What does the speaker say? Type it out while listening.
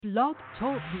Blog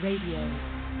Talk Radio.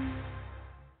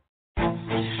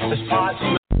 This pot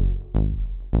smells.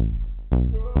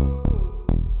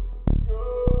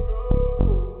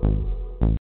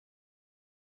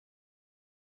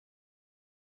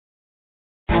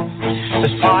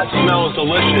 This pot smells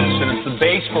delicious, and it's the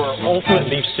base for our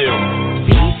ultimate beef stew.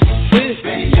 Beef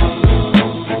stew.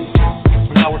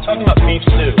 Now we're talking about beef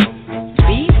stew.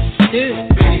 Beef stew.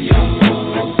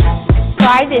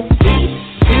 Try this beef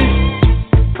stew.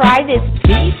 Try this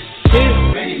beef stew.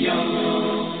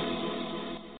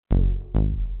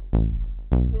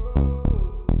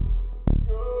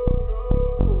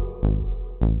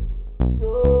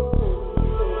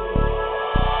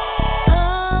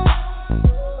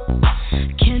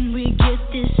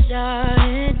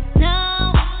 Started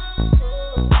now,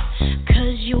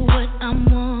 'cause you're what I'm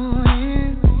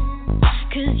wanting,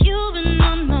 'cause you've been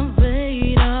on my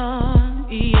radar,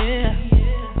 yeah,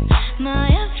 my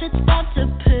efforts about to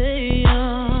pay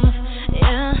off,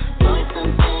 yeah, boy,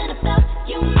 something about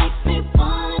you makes me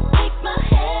wanna take my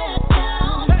head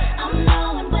down, I'm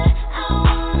knowing where I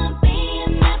wanna be,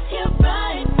 and that's here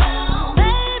right now,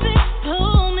 baby,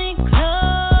 pull me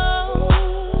close,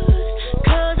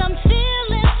 'cause I'm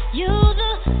feeling you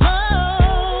the most.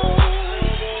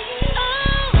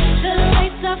 Oh, the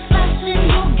lights are flashing,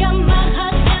 you got my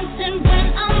heart dancing when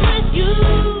I'm with you,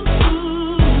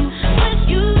 with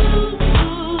you.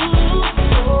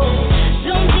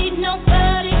 Don't need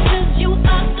nobody 'cause you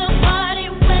are the party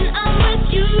when I'm with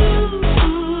you,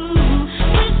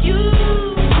 with you.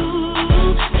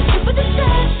 The ship with the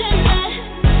stars tonight.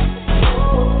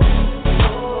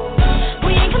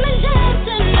 We ain't coming down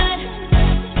tonight.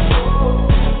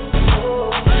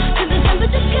 'Cause the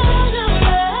temperature's gonna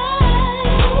rise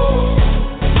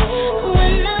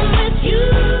when I'm with you.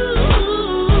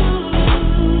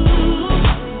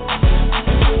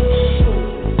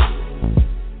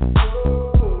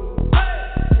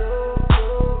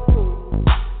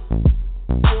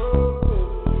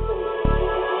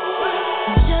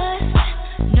 Just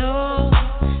know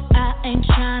I ain't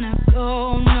tryna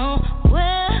go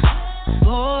nowhere,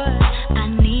 boy. I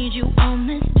need you on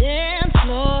this dance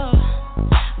floor.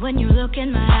 When you look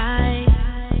in my eyes,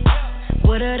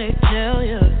 what do they tell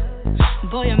you?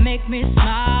 Boy, you make me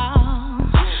smile,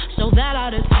 so that I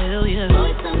to tell you.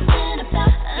 Boy, something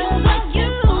about you makes me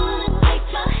wanna take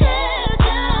my head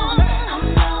down. I'm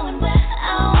knowing where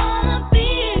I wanna be,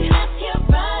 that's here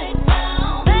right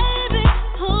now. Baby,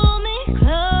 pull me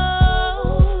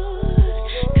close,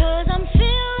 'cause I'm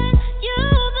feeling you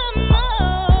the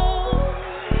most.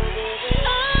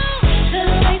 Oh, the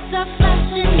lights are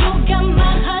flashing, you got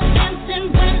my heart dancing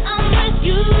when I'm with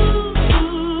you,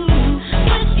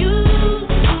 with you.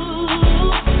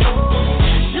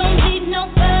 Don't need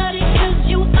nobody 'cause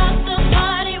you are the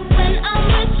party when I'm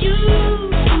with you,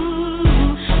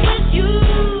 with you.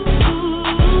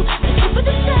 The ship with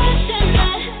the stars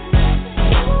tonight.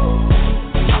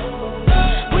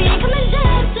 We ain't coming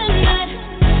down tonight.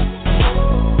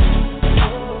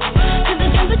 'Cause the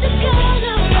temperature's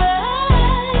gonna rise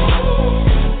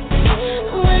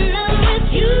when I'm with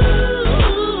you.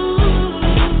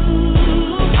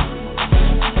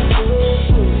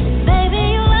 Baby,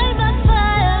 you light my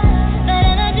fire. That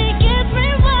energy gets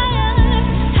rewired.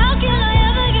 How can I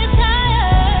ever get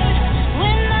tired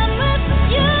when I'm with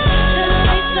you? The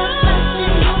lights are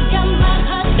flashing, you got my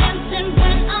heart dancing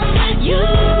when I'm with you,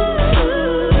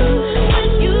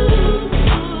 with you.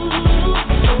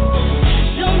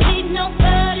 Don't need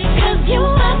nobody 'cause you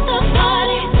are the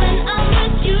party when I'm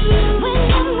with you, when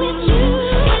I'm with you,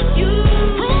 with you,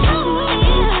 when I'm with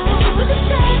you. With the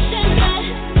stars tonight.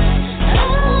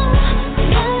 Oh,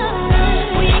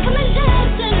 we ain't coming down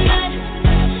tonight.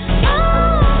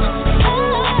 Oh,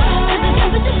 'cause the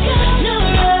temperature's gonna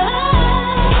rise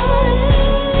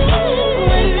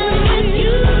when I'm with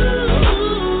you.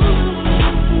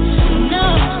 No.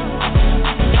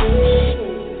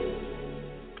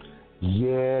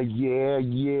 Yeah.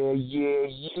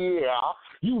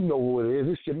 You know who it is.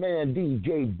 It's your man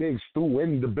DJ Big Stu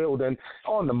in the building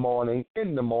in the morning,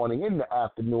 in the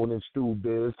afternoon in Stu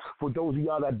Biz. For those of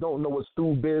y'all that don't know what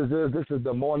Stu Biz is, this is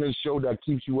the morning show that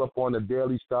keeps you up on the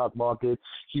daily stock market,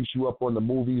 keeps you up on the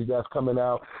movies that's coming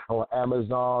out on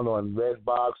Amazon, on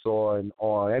Redbox, or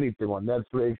on anything on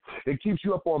Netflix. It keeps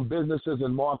you up on businesses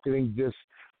and marketing just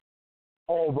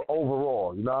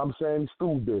overall, you know what I'm saying?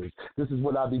 Stu Biz. This is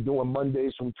what I'll be doing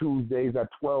Mondays from Tuesdays at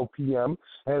 12 p.m.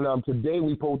 And today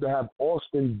we're supposed to have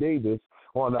Austin Davis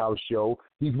on our show.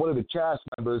 He's one of the cast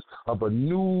members of a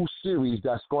new series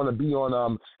that's going to be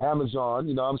on Amazon.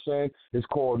 You know what I'm saying? It's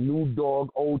called New Dog,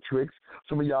 Old Tricks.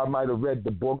 Some of y'all might have read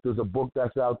the book. There's a book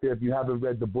that's out there. If you haven't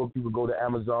read the book, you can go to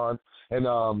Amazon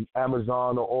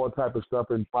or all type of stuff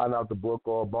and find out the book,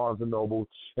 or Barnes & Noble,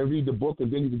 and read the book,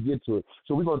 and then you can get to it.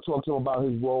 So we're going to talk to him about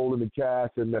his role in the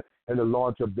cast and the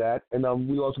launch of that. And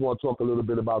we also want to talk a little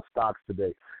bit about stocks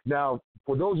today. Now,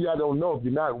 for those of y'all that don't know, if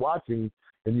you're not watching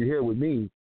and you're here with me,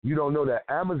 you don't know that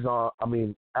Omarosa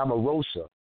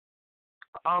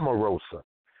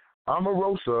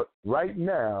right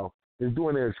now is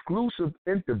doing an exclusive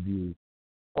interview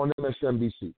on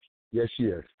MSNBC. Yes, she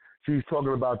is. She's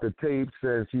talking about the tapes,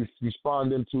 and she's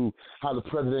responding to how the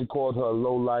president called her a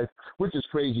lowlife, which is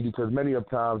crazy because many of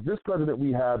times this president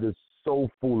we have is so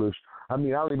foolish. I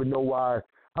mean, I don't even know why,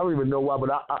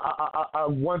 but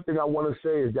one thing I want to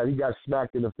say is that he got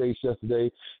smacked in the face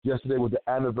yesterday. Yesterday was the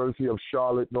anniversary of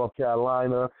Charlotte, North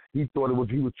Carolina. He thought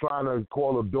he was trying to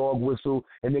call a dog whistle,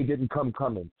 and they didn't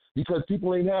coming because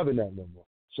people ain't having that no more.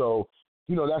 So,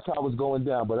 you know, that's how it's going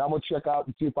down. But I'm going to check out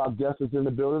and see if our guest is in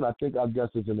the building. I think our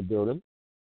guest is in the building.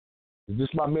 Is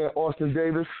this my man, Austin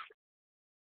Davis?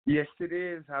 Yes, it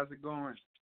is. How's it going?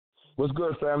 What's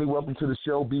good, family? Welcome to the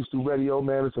show, Beef Stew Radio,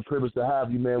 man. It's a privilege to have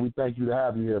you, man. We thank you to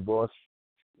have you here, boss.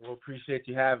 Well, appreciate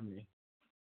you having me.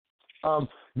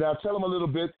 Now, tell them a little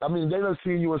bit. I mean, they done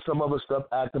seen you in some other stuff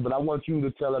acting, but I want you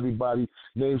to tell everybody,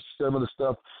 name some of the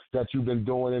stuff that you've been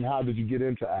doing, and how did you get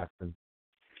into acting?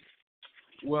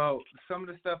 Well, some of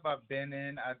the stuff I've been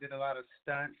in, I did a lot of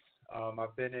stunts.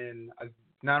 I've been in,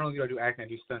 not only do I do acting, I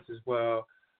do stunts as well.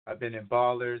 I've been in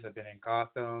Ballers. I've been in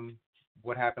Gotham.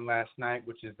 What Happened Last Night,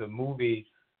 which is the movie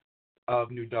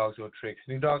of New Dogs, Old Tricks.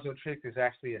 New Dogs, Old Tricks is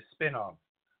actually a spinoff.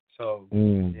 So,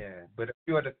 yeah. But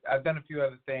I've done a few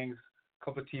other things, a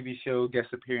couple of TV show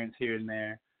guest appearance here and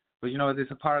there. But, you know,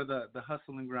 it's a part of the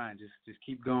hustle and grind. Just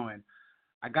keep going.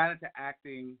 I got into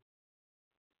acting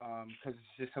because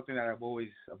it's just something that I've always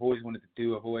wanted to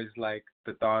do. I've always liked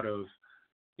the thought of,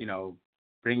 you know,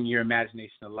 bringing your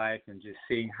imagination to life and just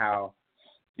seeing how,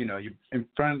 you know, you're in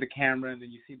front of the camera and then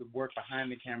you see the work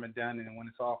behind the camera done, and when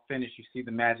it's all finished, you see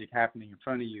the magic happening in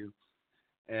front of you.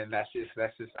 And that's just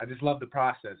I just love the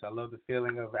process. I love the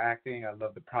feeling of acting. I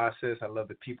love the process. I love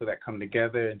the people that come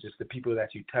together and just the people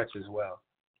that you touch as well.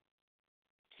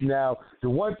 Now, the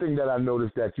one thing that I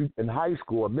noticed that you, in high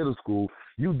school or middle school,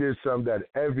 you did something that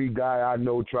every guy I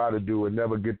know tried to do and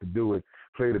never get to do it,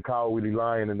 play the Cowardly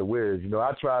Lion in The Wiz. You know,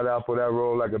 I tried out for that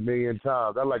role like a million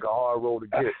times. That's like a hard role to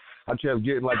get. I kept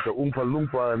getting like the Oompa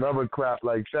Loompa and other crap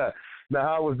like that. Now,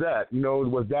 how was that? You know,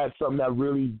 was that something that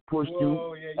really pushed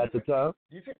you at the time?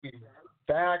 You took me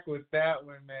back with that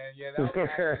one, man. Yeah, that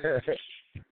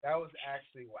was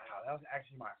actually wow. That was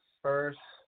actually my first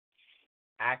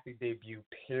acting debut,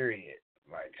 period.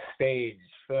 Like stage,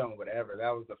 film, whatever.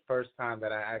 That was the first time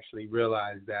that I actually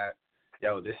realized that,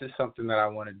 yo, this is something that I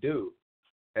want to do.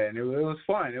 And it was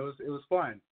fun. It was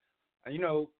fun. You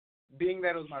know, being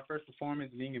that it was my first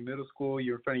performance, being in middle school,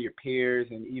 you're in front of your peers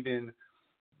and even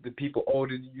the people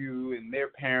older than you and their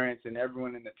parents and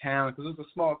everyone in the town, because it was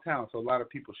a small town, so a lot of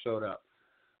people showed up.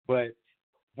 But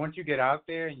once you get out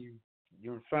there and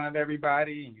you're in front of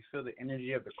everybody and you feel the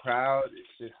energy of the crowd,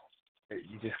 you're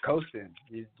just coasting.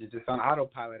 You're just on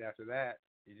autopilot after that.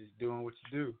 You're just doing what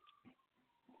you do.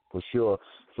 For sure.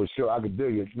 I could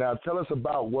dig it. Now, tell us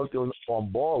about working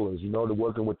on Ballers, you know,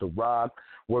 working with The Rock,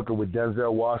 working with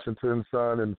Denzel Washington's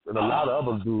son, and a lot of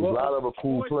other dudes, a lot of other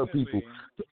cool people.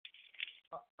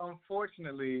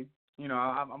 Unfortunately, you know,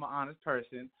 I'm an honest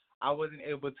person. I wasn't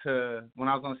able to, when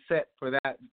I was on set for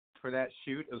that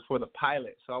shoot, it was for the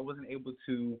pilot, so I wasn't able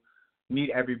to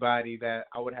meet everybody that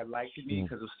I would have liked to meet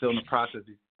because it was still in the process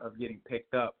of getting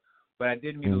picked up. But I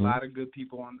did meet a lot of good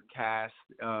people on the cast.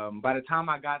 By the time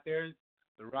I got there,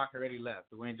 The Rock already left.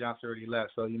 Dwayne Johnson already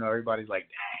left. So, you know, everybody's like,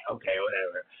 dang, okay,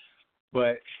 whatever.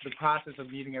 But the process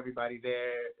of meeting everybody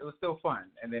there, it was still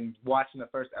fun. And then watching the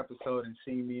first episode and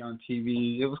seeing me on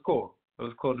TV, it was cool. It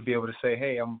was cool to be able to say,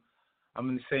 hey, I'm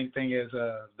in the same thing as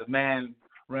the man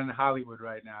running Hollywood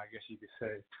right now, I guess you could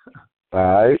say. All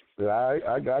right.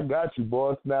 I got you,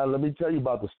 boss. Now, let me tell you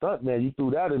about the stunt man. You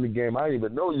threw that in the game. I didn't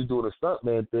even know you were doing the stunt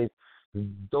man thing.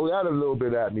 Throw that a little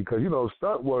bit at me because, you know,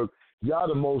 stunt work, y'all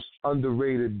the most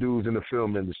underrated dudes in the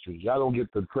film industry. Y'all don't get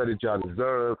the credit y'all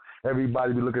deserve.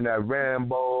 Everybody be looking at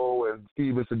Rambo and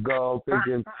Steven Seagal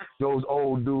thinking those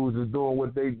old dudes is doing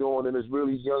what they doing, and it's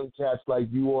really young cats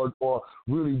like you or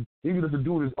really, even if the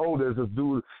dude is older, it's a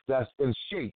dude that's in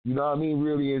shape, you know what I mean,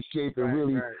 really in shape and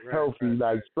really healthy.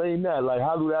 Like, explain that. Like,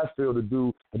 how do that feel to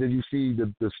do? And then you see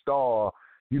the star,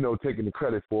 you know, taking the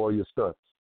credit for all your stunts.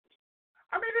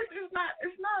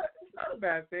 it's not a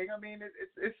bad thing. I mean,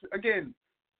 it's again,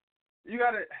 you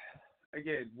gotta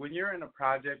when you're in a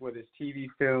project, whether it's TV,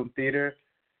 film, theater,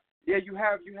 yeah, you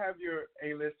have your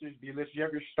A-listers, B-listers, you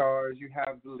have your stars, you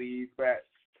have the leads, but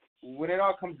when it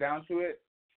all comes down to it,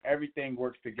 everything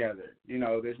works together. You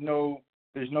know, there's no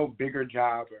bigger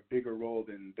job or bigger role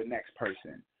than the next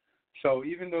person. So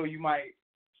even though the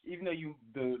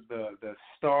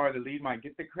star, the lead might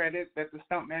get the credit that the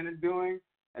stuntman is doing,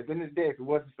 at the end of the day, if it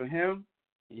wasn't for him,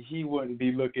 he wouldn't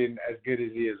be looking as good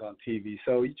as he is on TV.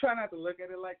 So you try not to look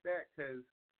at it like that because,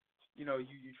 you know,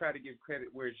 you try to give credit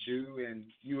where it's due, and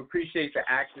you appreciate the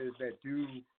actors that do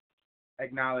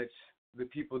acknowledge the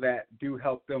people that do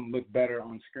help them look better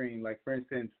on screen. Like, for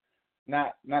instance,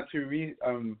 recently,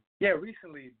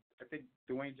 I think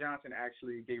Dwayne Johnson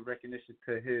actually gave recognition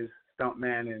to his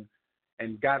stuntman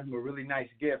and got him a really nice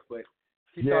gift, but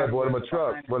he bought him a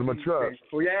truck. Well,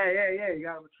 yeah, you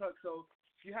got him a truck. So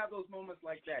if you have those moments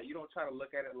like that, you don't try to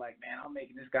look at it like, man, I'm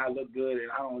making this guy look good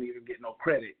and I don't even get no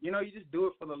credit. You know, you just do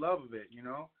it for the love of it, you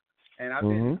know. And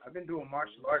I've been doing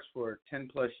martial arts for 10+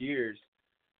 years,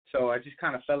 so I just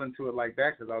kind of fell into it like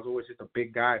that because I was always just a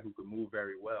big guy who could move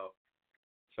very well.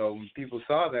 So when people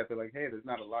saw that, they're like, hey, there's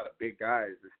not a lot of big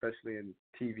guys, especially in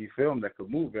TV film, that could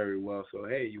move very well. So,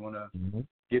 hey, you want to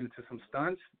get into some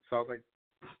stunts? So I was like,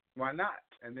 why not?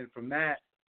 And then from that,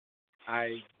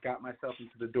 I got myself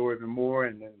into the door even more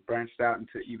and then branched out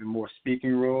into even more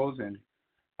speaking roles, and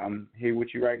I'm here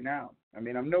with you right now. I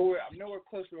mean, I'm nowhere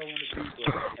close to where I want to be,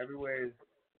 but everywhere is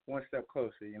one step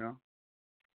closer, you know?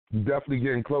 Definitely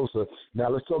getting closer. Now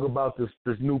let's talk about this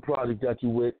new project that you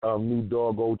with, New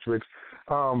Dog Old Tricks.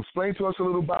 Explain to us a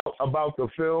little about the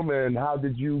film and how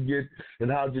did you get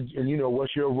and you know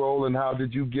what's your role and how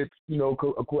did you get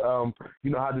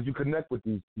how did you connect with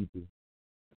these people?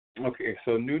 Okay,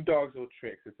 so New Dogs Old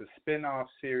Tricks. It's a spin-off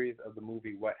series of the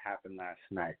movie What Happened Last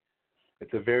Night.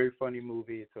 It's a very funny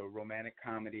movie. It's a romantic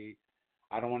comedy.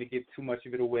 I don't want to give too much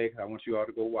of it away because I want you all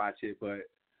to go watch it, but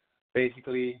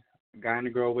basically, a guy and a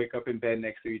girl wake up in bed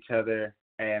next to each other,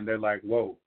 and they're like,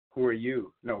 whoa, who are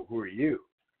you? No, who are you?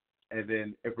 And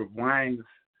then it rewinds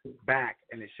back,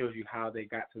 and it shows you how they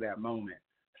got to that moment.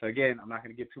 So, again, I'm not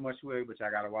going to give too much away, but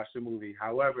I got to watch the movie.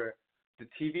 However, the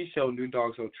TV show New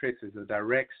Dogs Old Tricks is a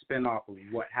direct spinoff of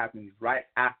what happens right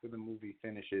after the movie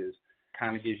finishes.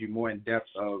 Kind of gives you more in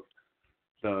depth of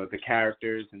the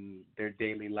characters and their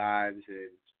daily lives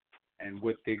and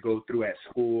what they go through at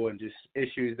school and just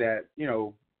issues that, you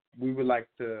know,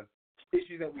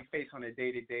 issues that we face on a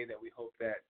day-to-day that we hope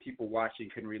that people watching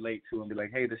can relate to and be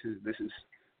like, hey, this is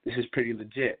pretty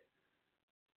legit.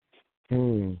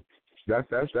 That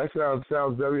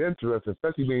sounds very interesting,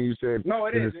 especially when you said no,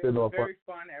 it is. It's very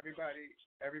fun.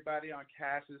 Everybody on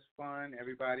cast is fun.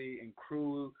 Everybody in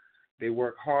crew, they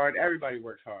work hard. Everybody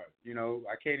works hard. You know,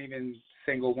 I can't even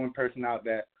single one person out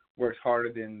that works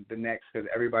harder than the next because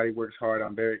everybody works hard.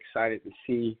 I'm very excited to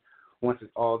see once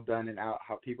it's all done and out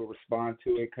how people respond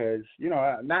to it because, you know,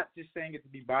 I'm not just saying it to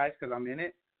be biased because I'm in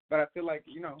it, but I feel like,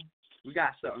 you know, we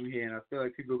got something here, and I feel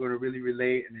like people are going to really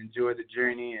relate and enjoy the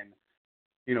journey and,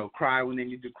 you know, cry when they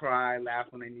need to cry, laugh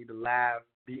when they need to laugh,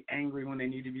 be angry when they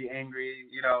need to be angry.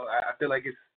 You know, I feel like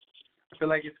it's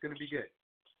going to be good.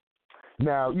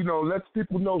 Now, you know, let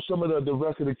people know some of the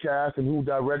rest of the cast and who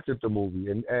directed the movie.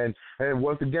 And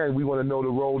once again, we want to know the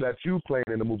role that you played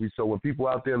in the movie. So when people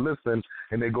out there listen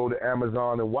and they go to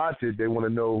Amazon and watch it, they want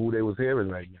to know who they was hearing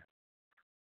right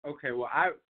now. Okay,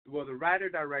 well, the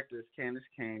writer-director is Candace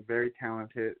Kane, very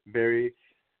talented, very,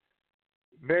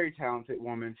 very talented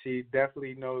woman. She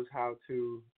definitely knows how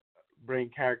to bring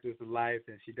characters to life,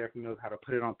 and she definitely knows how to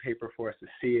put it on paper for us to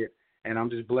see it. And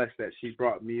I'm just blessed that she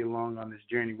brought me along on this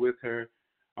journey with her.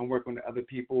 I'm working with other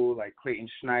people like Clayton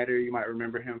Schneider. You might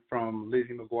remember him from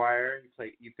Lizzie McGuire. He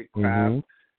played Ethan Craft.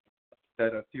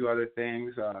 Said a few other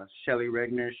things. Shelley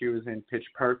Regner, she was in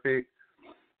Pitch Perfect.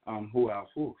 Who else?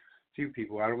 A few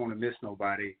people. I don't want to miss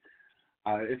nobody.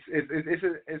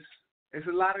 It's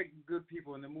a lot of good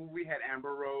people in the movie. We had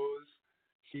Amber Rose.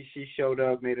 She showed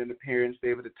up, made an appearance.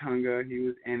 David Atunga, he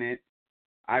was in it.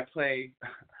 I play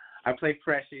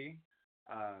Freshie.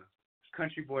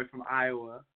 Country boy from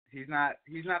Iowa. He's not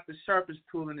the sharpest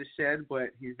tool in the shed,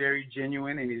 but he's very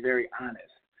genuine and he's very honest.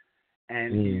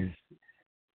 And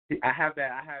if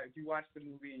you watch the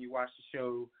movie and you watch the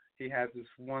show, he has this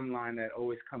one line that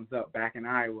always comes up back in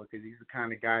Iowa because he's the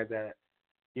kind of guy that,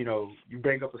 you know, you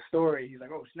bring up a story, he's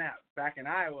like, oh snap, back in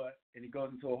Iowa, and he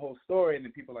goes into a whole story, and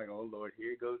then people are like, oh Lord,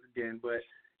 here he goes again. But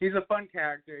he's a fun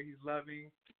character. He's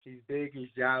loving. He's big. He's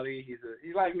jolly. He's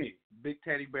like me, big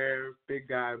teddy bear, big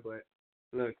guy. But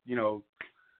look, you know,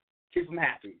 keep him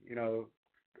happy. You know,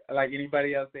 like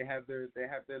anybody else, they have their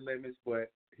limits,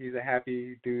 but he's a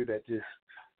happy dude that just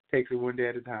takes it one day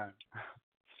at a time.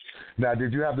 Now,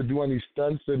 did you have to do any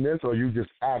stunts in this, or you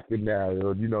just acted now?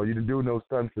 Or, you didn't do no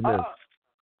stunts in this?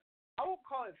 I won't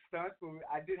call it stunts, but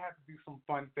I did have to do some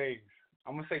fun things.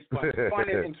 I'm going to say fun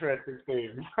and interesting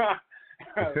things. Yeah,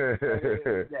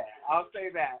 I'll say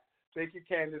that. Thank you,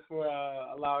 Candace, for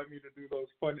allowing me to do those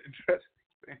fun and interesting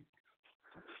things.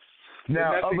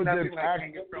 Now, nothing other than like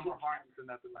hanging from a harness or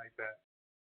nothing like that.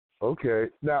 Okay.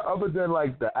 Now, other than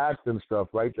like the acting stuff,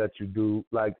 right, that you do,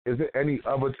 like, is there any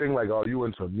other thing, like, are you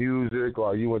into music, or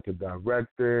are you into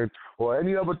directing, or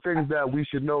any other things that we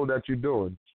should know that you're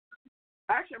doing?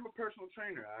 Actually, I'm a personal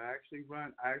trainer. I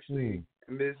actually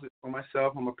am business for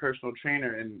myself. I'm a personal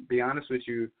trainer, and be honest with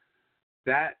you,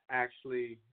 that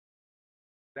actually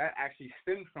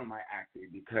stemmed from my acting,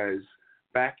 because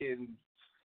back in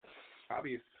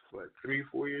probably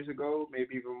 3-4 years ago,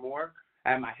 maybe even more,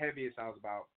 at my heaviest I was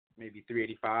about maybe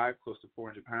 385, close to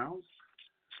 400 pounds.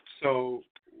 So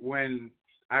when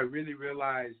I really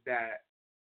realized that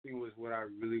it was what I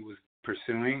really was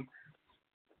pursuing,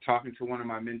 talking to one of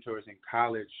my mentors in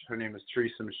college, her name is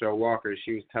Teresa Michelle Walker,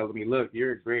 she was telling me, look,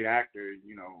 you're a great actor,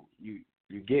 you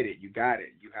get it, you got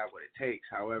it, you have what it takes.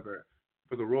 However,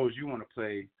 for the roles you want to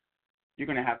play, you're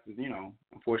going to have to,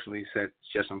 unfortunately shed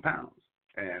some pounds.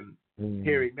 And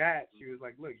hearing that, she was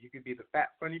like, look, you could be the fat,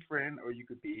 funny friend, or you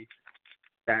could be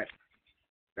that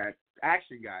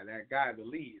action guy, the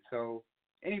lead. So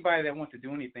anybody that wants to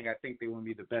do anything, I think they want to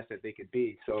be the best that they could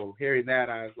be. So hearing that,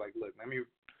 I was like, look, let me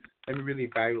really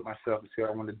evaluate myself and see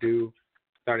what I want to do.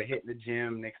 Started hitting the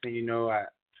gym. Next thing you know, I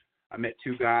met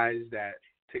 2 guys that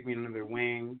took me under their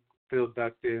wing, Phil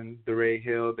Ducton, DeRay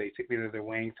Hill. They took me under their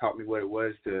wing, taught me what it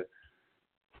was to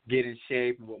get in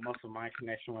shape and what muscle mind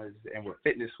connection was and what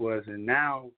fitness was. And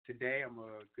now, today, I'm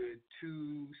a good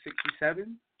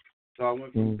 267. So I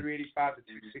went from 385 to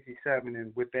 267.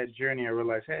 And with that journey, I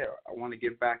realized, hey, I want to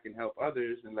give back and help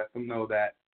others and let them know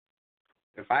that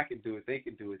if I can do it, they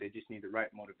can do it. They just need the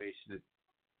right motivation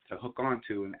to hook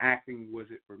onto. And acting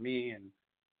was it for me. And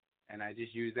I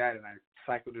just used that and I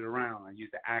cycled it around. I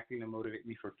used the acting to motivate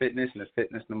me for fitness and the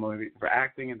fitness to motivate me for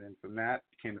acting. And then from that,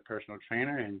 became the personal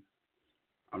trainer. And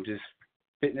I'm just,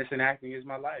 fitness and acting is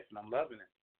my life, and I'm loving it.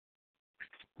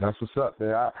 That's what's up,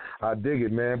 man. I dig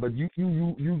it, man. But you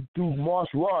do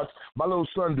martial arts. My little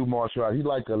son do martial arts. He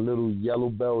like a little yellow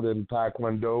belt in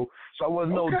Taekwondo. So I want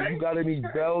to know, do you got any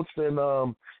belts? And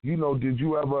did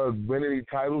you ever win any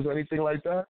titles or anything like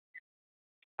that?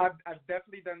 I've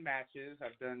definitely done matches.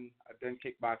 I've done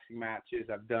kickboxing matches.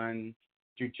 I've done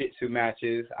jiu-jitsu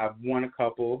matches. I've won a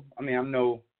couple. I mean, I'm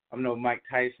no Mike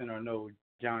Tyson or no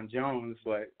John Jones,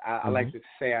 but I like to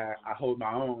say I hold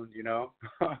my own,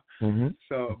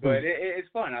 So, but it's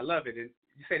fun. I love it. And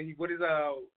you said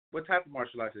what type of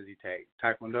martial arts does he take?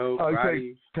 Taekwondo,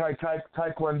 karate?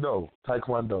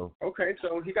 Taekwondo. Okay,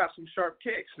 so he got some sharp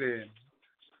kicks then.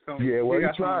 So yeah, well,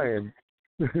 he's trying.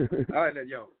 All right,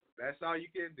 yo, that's all you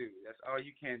can do. That's all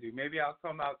you can do. Maybe I'll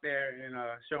come out there and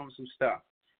show him some stuff.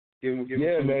 Give him some,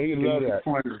 man, he'd love that.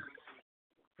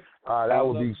 That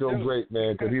would be so great,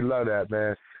 man, because he love that,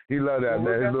 man. He love that,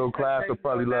 man. His little class will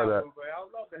probably love that.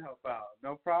 I'd love to help out.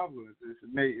 No problem.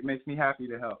 It makes me happy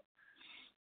to help.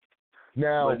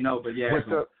 Now,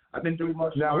 I've been doing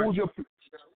martial now, arts. who's your?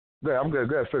 Yeah, I'm good.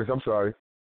 Go ahead, finish. I'm sorry.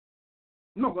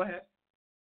 No, go ahead.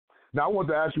 Now, I want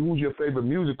to ask you, who's your favorite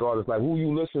music artist? Like, who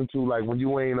you listen to? Like, when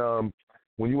you ain't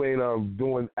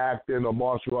doing acting or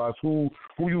martial arts, who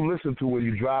you listen to when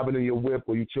you driving in your whip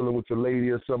or you chilling with your lady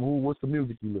or something? What's the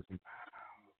music you listen to?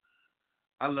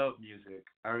 I love music.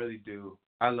 I really do.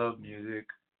 I love music.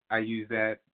 I use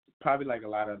that probably like a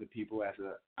lot of other people as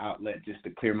an outlet just to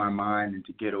clear my mind and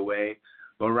to get away.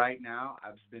 But right now,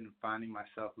 I've been finding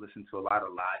myself listening to a lot of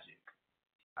Logic.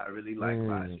 I really like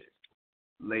Logic.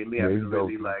 Lately, I've been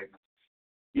really like,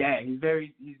 he's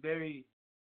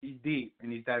deep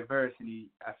and he's diverse, and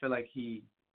I feel like he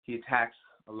attacks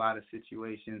a lot of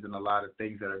situations and a lot of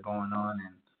things that are going on,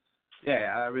 and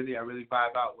I really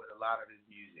vibe out with a lot of his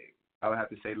music. I would have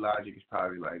to say Logic is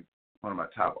probably like one of my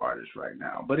top artists right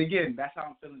now. But again, that's how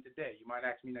I'm feeling today. You might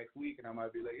ask me next week, and I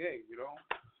might be like, hey,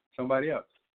 somebody else.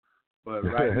 But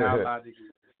right now, Logic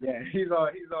he's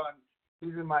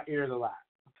in my ears a lot.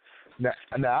 Now,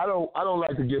 I don't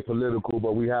like to get political,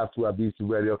 but we have to at BC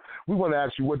Radio. We want to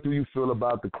ask you, what do you feel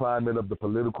about the climate of the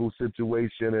political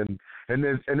situation, and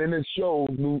then this show,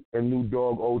 New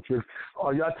Dog Old Tricks?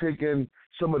 Are y'all taking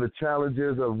some of the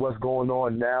challenges of what's going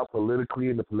on now politically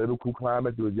in the political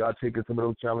climate? Do y'all taking some of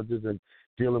those challenges and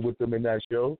dealing with them in that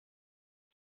show?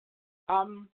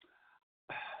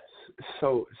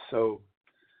 So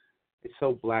it's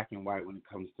so black and white when it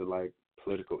comes to like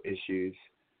political issues.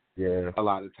 Yeah. A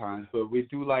lot of times, but we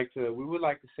would like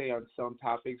to say on some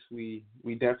topics we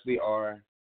definitely are.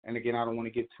 And again, I don't want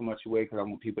to give too much away because I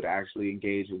want people to actually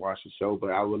engage and watch the show. But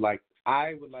I would like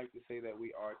to say that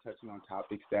we are touching on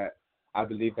topics that I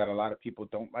believe that a lot of people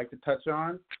don't like to touch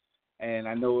on. And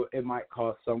I know it might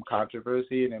cause some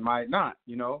controversy and it might not.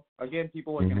 You know, again,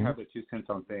 people are gonna have their 2 cents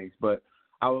on things, but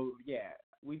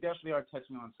we definitely are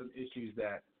touching on some issues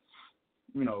that,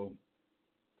 you know,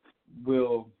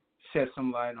 will shed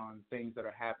some light on things that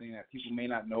are happening that people may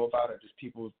not know about, or just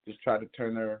people just try to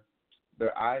turn their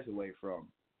eyes away from.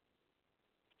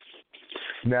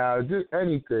 Now, is there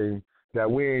anything that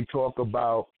we ain't talk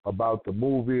about the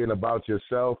movie and about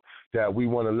yourself that we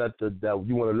want to let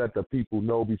the people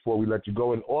know before we let you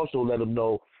go, and also let them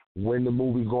know when the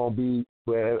movie's gonna be,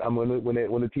 when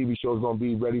the TV show's gonna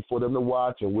be ready for them to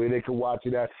watch, and where they can watch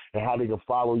it at, and how they can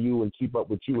follow you and keep up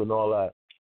with you and all that.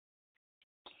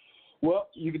 Well,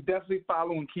 you can definitely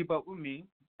follow and keep up with me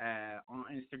on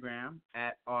Instagram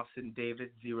at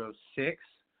AustinDavis06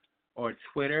 or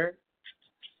Twitter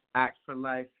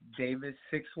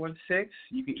ActForLifeDavis616.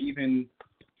 You can even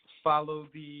follow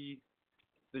the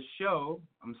show.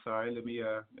 I'm sorry, let me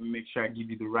make sure I give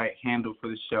you the right handle for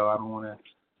the show. I don't want to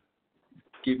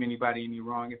give anybody any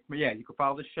wrong. But yeah, you can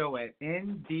follow the show at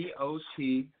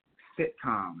NDOT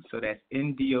Sitcom. So that's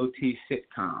NDOT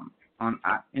Sitcom on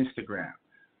Instagram.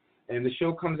 And the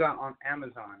show comes out on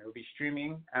Amazon. It will be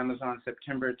streaming Amazon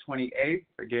September 28th.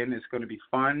 Again, it's going to be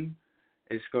fun.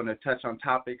 It's going to touch on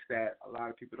topics that a lot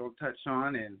of people don't touch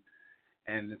on, and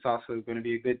it's also going to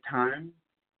be a good time.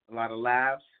 A lot of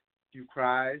laughs, a few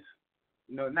cries.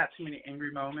 You know, not too many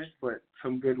angry moments, but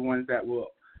some good ones that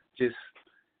will just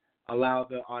allow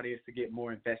the audience to get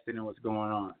more invested in what's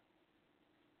going on.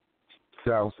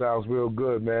 Sounds real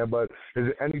good, man. But is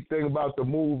there anything about the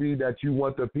movie that you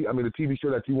want the TV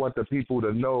show that you want the people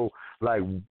to know, like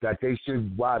that they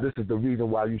should? Why this is the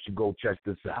reason why you should go check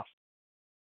this out?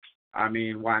 I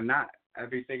mean, why not?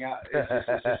 Everything out. It's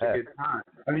just a good time.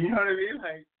 I mean, you know what I mean?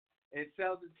 Like, it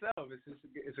sells itself.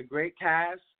 It's a great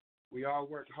cast. We all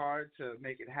worked hard to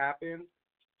make it happen.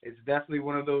 It's definitely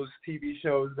one of those TV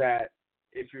shows that,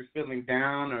 if you're feeling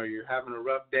down or you're having a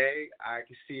rough day, I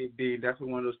can see it being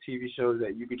definitely one of those TV shows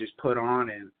that you could just put on,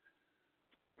 and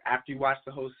after you watch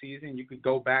the whole season, you could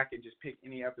go back and just pick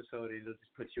any episode and it'll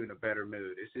just put you in a better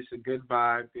mood. It's just a good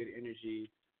vibe, good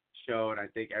energy show, and I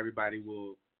think everybody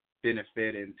will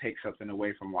benefit and take something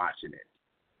away from watching it.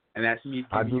 And that's me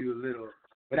giving you a little,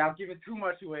 without giving too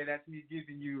much away, that's me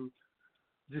giving you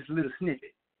just a little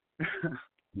snippet.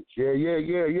 Yeah.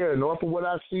 And off of what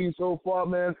I've seen so far,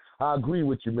 man, I agree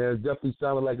with you, man. It's definitely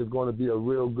sounding like it's going to be a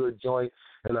real good joint.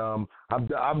 And I'm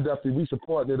definitely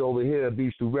supporting it over here at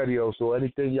Beach Through Radio. So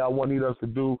anything y'all need us to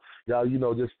do,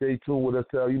 y'all, just stay tuned with us.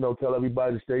 Tell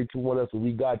everybody to stay tuned with us, and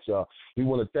we got y'all. We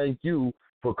want to thank you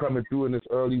for coming through in this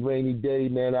early rainy day,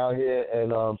 man, out here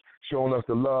and showing us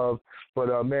the love.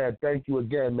 But, man, thank you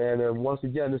again, man. And once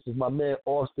again, this is my man,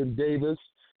 Austin Davis.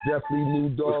 Definitely New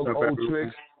Dog, Old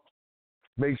Tricks.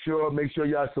 Make sure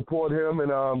y'all support him,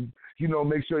 and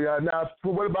make sure y'all. Now,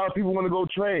 what about if people want to go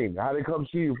train? How they come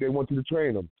see you if they want you to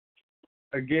train them?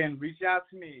 Again, reach out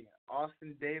to me,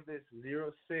 Austin Davis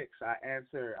 06. I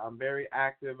answer. I'm very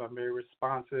active. I'm very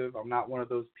responsive. I'm not one of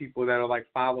those people that are like,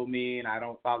 follow me and I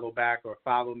don't follow back, or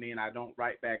follow me and I don't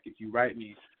write back if you write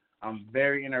me. I'm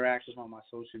very interactive on my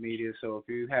social media. So if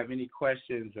you have any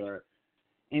questions or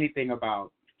anything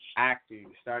about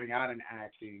acting, starting out in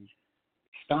acting,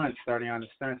 starting on the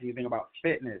stunts, anything about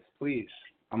fitness, please,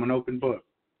 I'm an open book.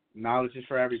 Knowledge is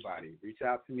for everybody. Reach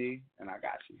out to me, and I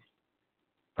got you.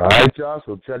 All right, y'all,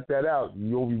 so check that out.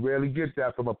 You rarely get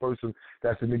that from a person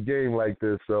that's in the game like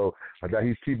this, so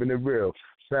he's keeping it real.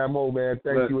 Samo, man,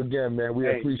 thank you again, man. We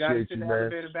appreciate you, man.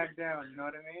 Back down, you know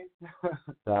what I mean?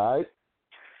 All right.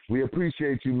 We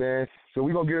appreciate you, man. So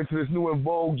we're going to get into this new In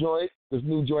Vogue joint, this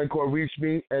new joint called Reach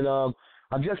Me, and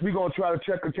I guess we're going to try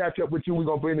to catch up with you. We're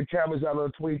going to bring the cameras out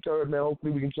on the 23rd, man.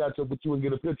 Hopefully we can catch up with you and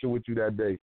get a picture with you that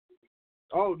day.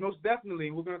 Oh, most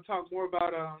definitely. We're going to talk more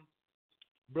about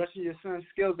brushing your son's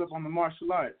skills up on the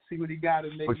martial arts. See what he got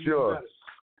and make it better.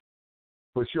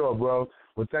 For sure, bro.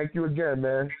 Well, thank you again,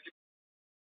 man.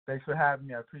 Thanks for having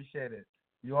me. I appreciate it.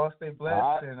 You all stay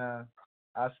blessed, and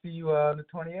I'll see you on the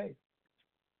 28th.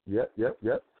 Yep.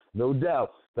 No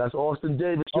doubt. That's Austin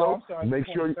Davis, yo. Oh, I'm sorry. Make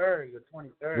the 23rd, sure the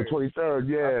 23rd. The 23rd,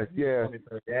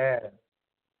 yeah.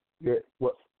 Yeah,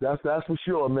 well, that's for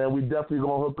sure, man. We definitely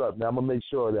gonna hook up, man. I'm gonna make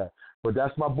sure of that. But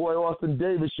that's my boy Austin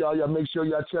Davis, y'all. Y'all make sure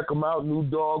y'all check him out. New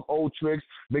Dog, Old Tricks.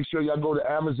 Make sure y'all go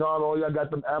to Amazon. All y'all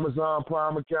got them Amazon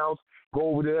Prime accounts.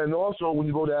 Go over there. And also, when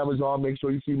you go to Amazon, make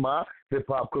sure you see my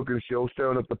hip-hop cooking show,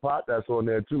 Stirring Up the Pot. That's on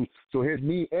there, too. So hit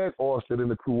me and Austin and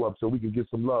the crew up so we can get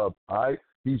some love, all right?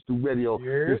 Beats through Radio.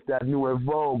 Yeah. It's that new and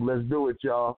Vogue. Let's do it,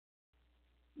 y'all.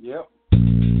 Yep.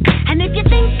 And if you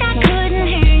think I couldn't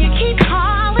hear you, keep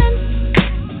calling.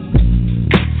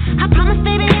 I promise,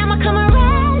 baby, I'ma come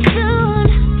around soon.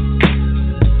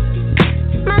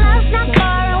 My love's not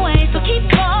far away, so keep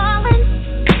calling.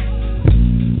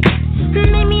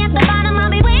 Meet me at the bottom, I'll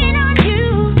be waiting on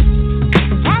you.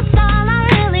 That's all I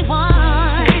really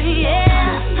want,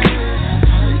 yeah.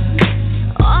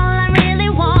 All I really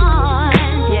want,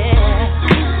 yeah.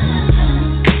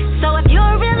 So if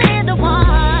you're really the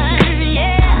one,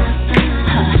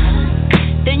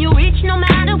 yeah, then you'll reach no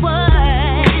matter what.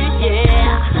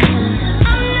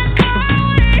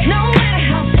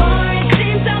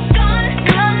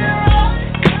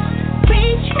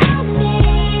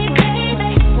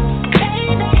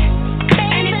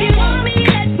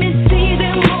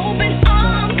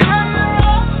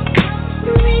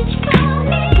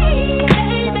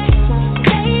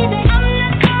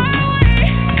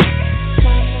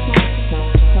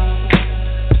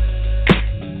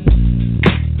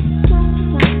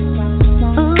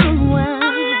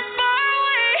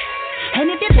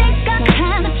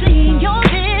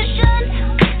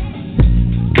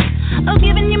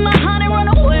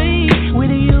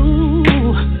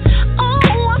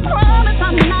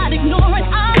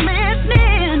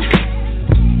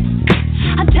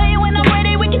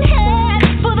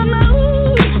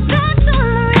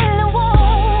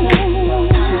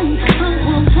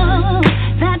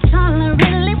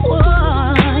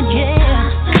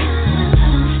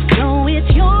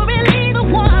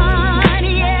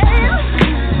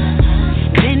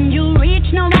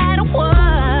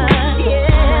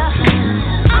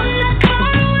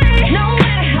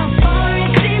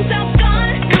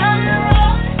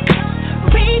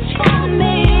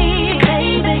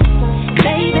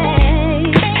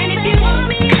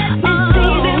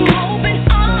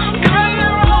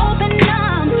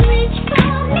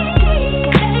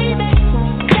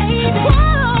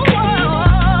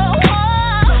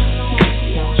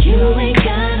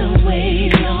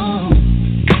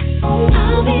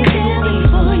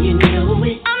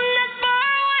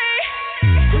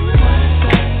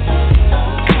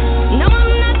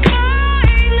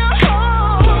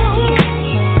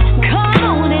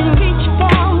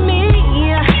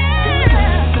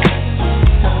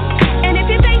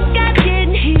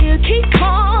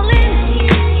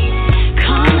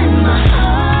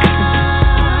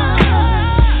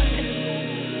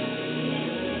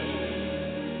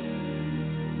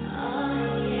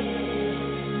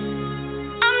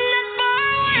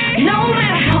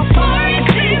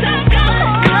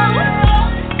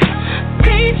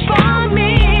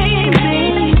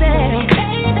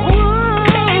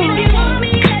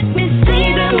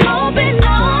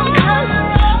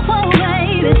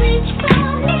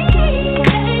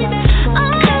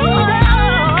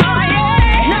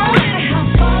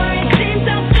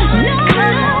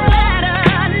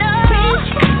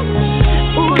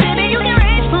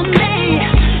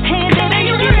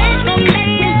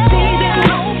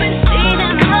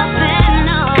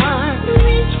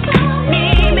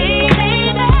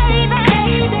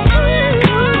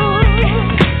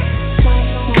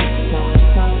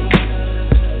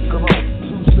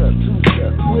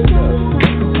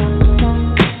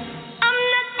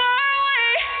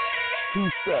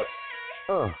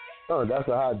 That's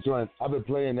a hot joint. I've been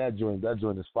playing that joint. That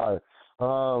joint is fire.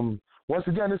 Once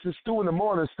again, this is Stu in the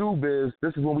Morning, Stu Biz.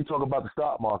 This is when we talk about the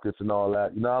stock markets and all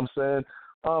that. You know what I'm saying?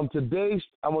 Today,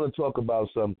 I want to talk about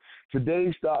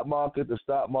today's stock market, the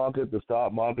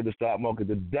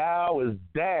Dow is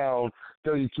down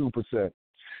 32%.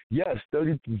 Yes,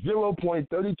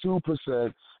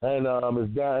 0.32%, and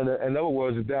it's down. In other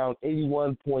words, it's down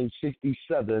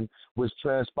 81.67, which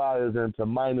transpires into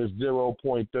minus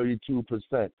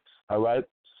 0.32%. All right,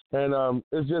 and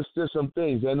it's just some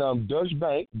things. And Deutsche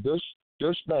Bank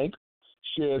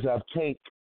shares have tanked.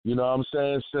 You know what I'm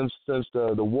saying, since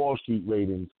the Wall Street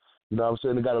ratings. You know what I'm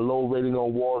saying, they got a low rating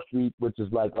on Wall Street, which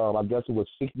is like I guess it was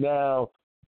 6 now.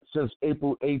 Since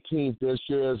April 18th, their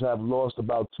shares have lost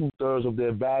about 2/3 of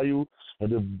their value,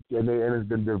 and it's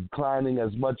been declining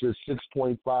as much as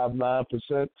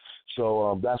 6.59%.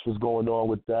 So that's what's going on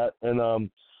with that. And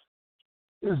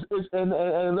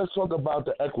and let's talk about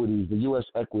the equities, the U.S.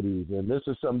 equities, and this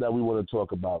is something that we want to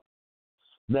talk about.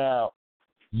 Now,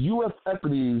 U.S.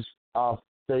 equities are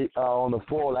on the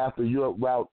fall after Europe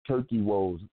rout Turkey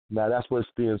woes. Now that's what's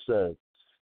being said.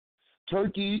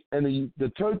 Turkey and the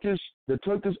Turkish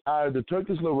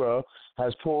lira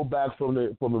has pulled back from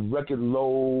a record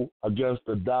low against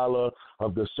the dollar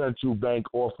of the central bank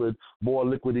offered more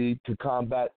liquidity to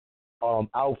combat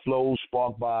outflows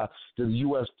sparked by the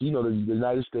U.S. the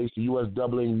United States, the U.S.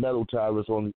 doubling metal tariffs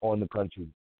on the country.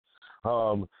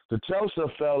 The Telsa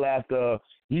fell after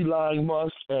Elon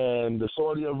Musk and the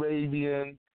Saudi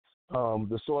Arabian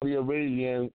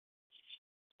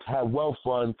Wealth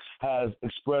Fund has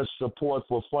expressed support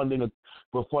for funding the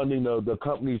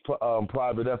company's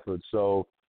private efforts. So,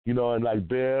 and like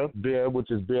Bear,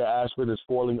 which is Bear Aspirin, is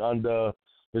falling after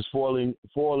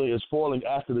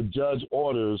the judge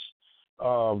orders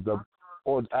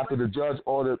after the judge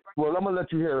ordered. Well, I'm gonna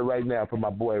let you hear it right now from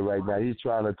my boy right now. He's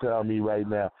trying to tell me right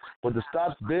now. But the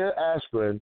stocks, Bear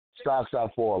Aspirin stocks are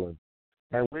falling,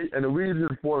 and the reason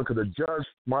it's falling because the judge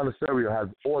Monasterio has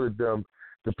ordered them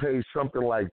to pay something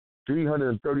like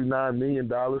 $339 million,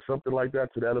 something like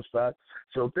that, to that effect.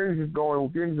 So things is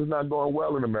not going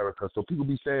well in America. So people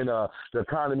be saying the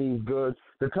economy is good.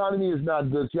 The economy is not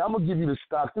good. See, I'm gonna give you the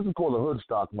stocks. This is called the hood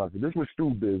stock market. This is what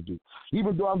Stu Biz do.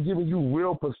 Even though I'm giving you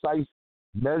real precise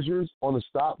measures on the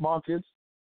stock markets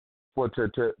for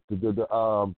the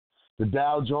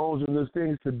Dow Jones and those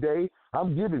things today,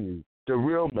 I'm giving you the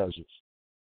real measures.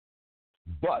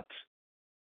 But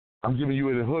I'm giving you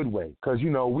it in a hood way because,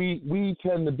 we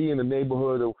tend to be in the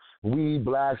neighborhood of we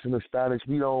blacks and Hispanics.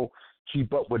 We don't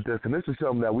keep up with this. And this is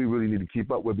something that we really need to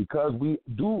keep up with because we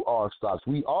do our stocks.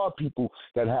 We are people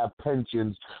that have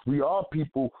pensions. We are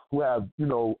people who have,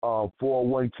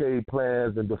 401k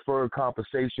plans and deferred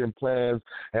compensation plans.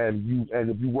 And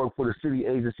if you work for the city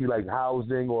agency like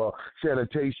housing or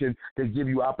sanitation, they give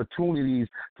you opportunities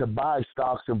to buy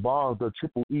stocks and bonds, the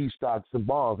triple E stocks and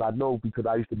bonds. I know because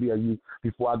I used to be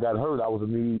before I got hurt. I was a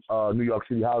New York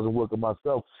City housing worker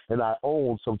myself, and I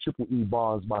owned some triple E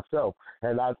bonds myself.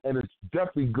 And it's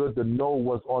definitely good to know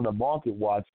what's on the market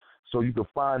watch so you can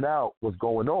find out what's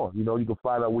going on. You can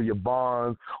find out where your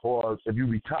bonds, or if you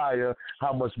retire,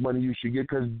 how much money you should get,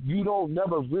 because you don't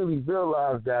never really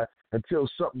realize that until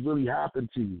something really happened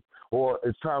to you or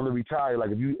it's time to retire. Like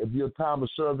if your time of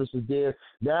service is there,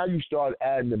 now you start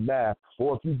adding the math.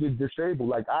 Or if you get disabled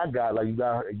like I got, like you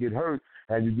get hurt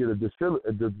and you get a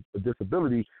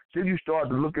disability, then you start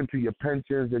to look into your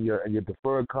pensions and your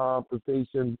deferred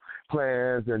compensation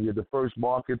plans and your deferred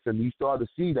markets, and you start to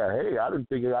see that, hey, I didn't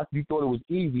think you thought it was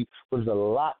easy, but there's a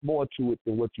lot more to it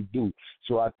than what you do.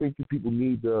 So I think you people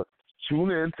need to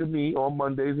tune in to me on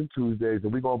Mondays and Tuesdays,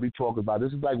 and we're going to be talking about it.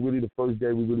 This is like really the first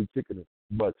day we're really kicking it.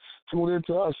 But tune in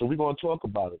to us, and we're going to talk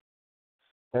about it.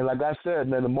 And like I said,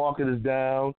 man, the market is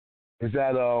down. It's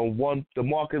at the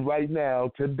market right now,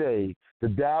 today, the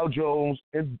Dow Jones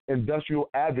Industrial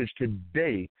Average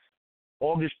today,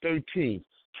 August 13th,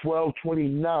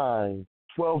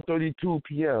 12:32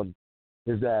 p.m.,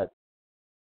 is at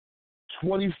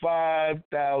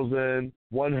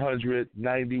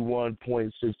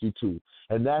 25,191.62.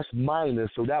 And that's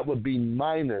minus, so that would be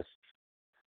minus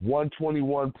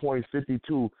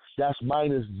 121.52. That's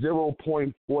minus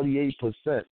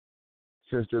 0.48%.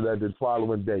 Since the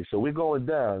following day. So we're going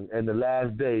down, and the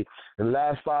last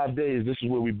 5 days, this is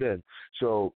where we've been.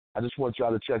 So I just want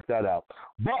y'all to check that out.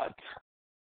 But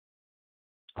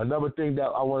another thing that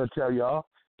I want to tell y'all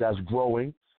that's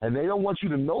growing, and they don't want you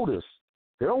to notice.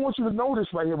 They don't want you to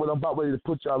notice right here what I'm about ready to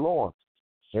put y'all on.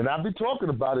 And I've been talking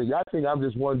about it. Y'all think I'm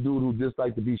just one dude who just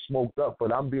like to be smoked up,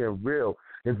 but I'm being real.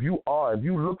 If you're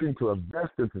looking to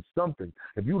invest into something,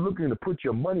 if you're looking to put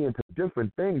your money into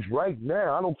different things right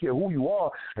now, I don't care who you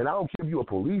are, and I don't care if you're a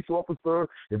police officer,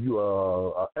 if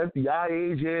you're a FBI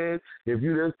agent,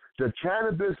 the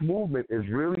cannabis movement is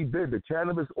really big. The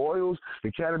cannabis oils,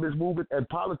 the cannabis movement, and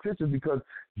politicians, because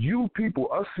you people,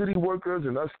 us city workers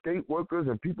and us state workers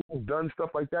and people who've done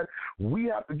stuff like that, we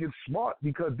have to get smart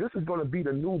because this is going to be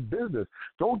the new business.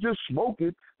 Don't just smoke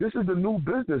it. This is the new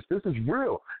business. This is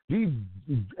real. And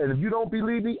if you don't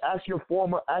believe me, ask the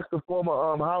former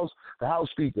House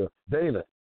Speaker, Boehner.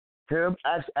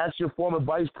 Ask your former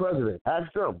Vice President.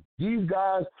 Ask them. These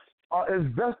guys are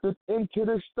invested into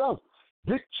this stuff.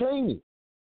 Dick Cheney,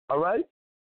 all right,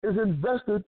 is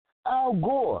invested. Al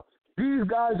Gore. These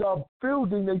guys are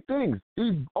building their things.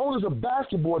 These owners of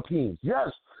basketball teams, yes,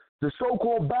 the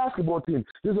so-called basketball teams.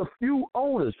 There's a few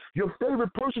owners. Your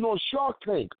favorite person on Shark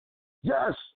Tank,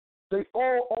 yes, they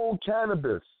all own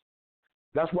cannabis.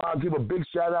 That's why I give a big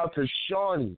shout out to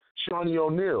Shawnee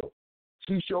O'Neal.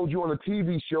 She showed you on a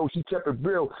TV show. She kept it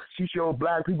real. She showed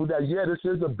black people that, yeah, this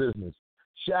is a business.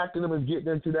 Shaq and them is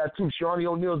getting into that too. Shawnee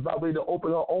O'Neal is about ready to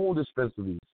open her own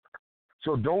dispensaries.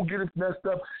 So don't get it messed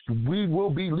up. Weed will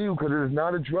be legal because it is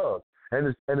not a drug. And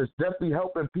it's definitely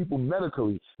helping people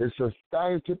medically. It's a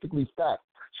scientifically fact.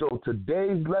 So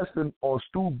today's lesson on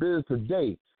Stu Biz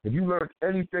today, if you learned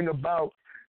anything about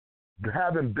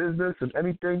having business and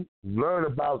anything, learn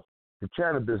about the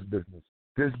cannabis business.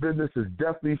 This business is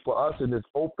definitely for us, and it's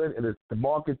open, and it's the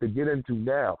market to get into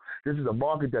now. This is a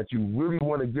market that you really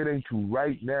want to get into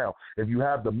right now. If you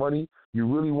have the money, you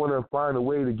really want to find a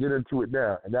way to get into it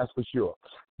now, and that's for sure.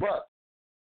 But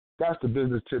that's the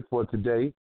business tip for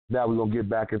today. Now we're going to get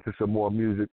back into some more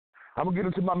music. I'm going to get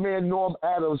into my man Norm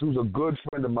Adams, who's a good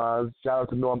friend of mine. Shout out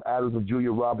to Norm Adams and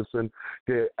Julia Robinson.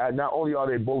 Not only are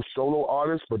they both solo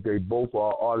artists, but they both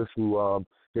are artists who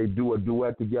they do a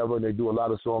duet together, and they do a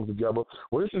lot of songs together.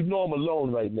 Well, this is Norm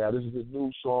alone right now. This is his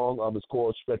new song. It's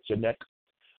called Stretch Your Neck.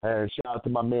 And shout out to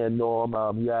my man Norm.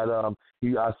 I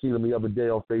seen him the other day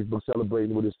on Facebook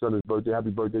celebrating with his son's birthday. Happy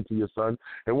birthday to your son.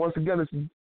 And once again, it's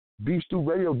Beef Stew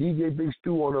Radio, DJ Big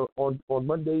Stew on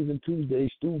Mondays and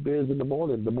Tuesdays, Stew Biz in the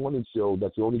morning show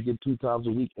that you only get 2 times a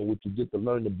week, and which you get to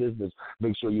learn the business.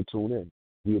 Make sure you tune in.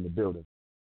 We in the building.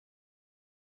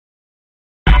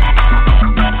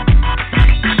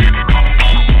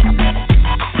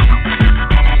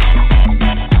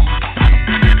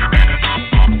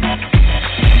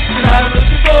 I'm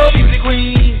looking for a beauty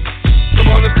queen,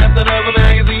 someone that's nothing of a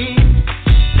magazine,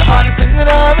 the hottest thing that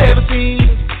I've ever seen,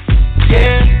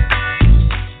 yeah.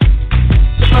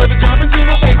 The perfect jump into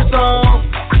my favorite song,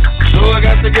 so I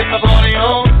got to get my party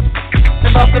on,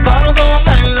 and pop the bottles all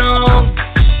night long,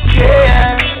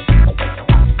 yeah.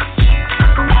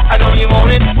 I know you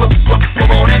want it, want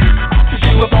it, 'cause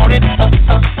you up on it,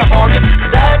 I'm on it,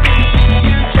 'cause I can see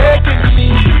you checking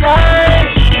me tonight.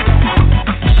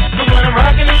 When I'm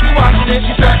rocking it, you're watching it,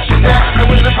 you're stretching that. And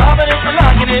when I'm popping it, you're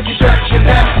locking it, you're stretching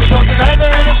that. Because tonight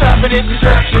there ain't no stopping it, you're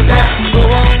stretching that. Go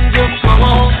on, just go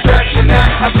on, stretching that.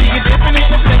 I see you dipping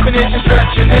it and flipping it and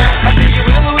stretching that. I see you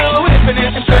willow whipping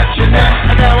it and stretching that.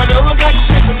 And now I know I got you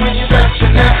tripping when you're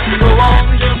stretching that. Go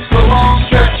on, just go on,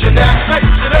 stretching that. Stretch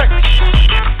your neck.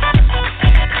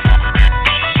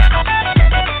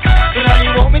 And now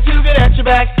you want me to get at your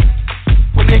back.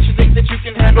 What makes you think that you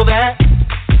can handle that?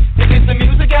 It's the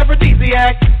music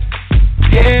aphrodisiac,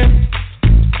 yeah.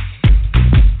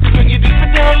 When you dip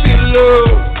it down real low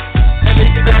and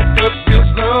make it back up real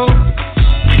slow,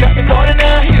 you got me party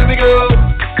now, here we go,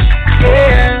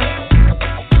 yeah.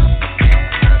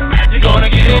 You're gonna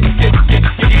get it, get it.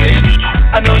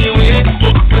 I know you're with it,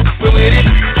 we're with it.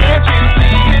 Can't you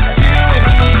see it's you and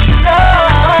me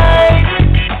tonight?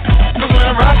 'Cause when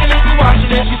I'm rocking it, you're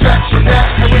watching it, you're stretching that.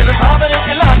 And when I'm popping it,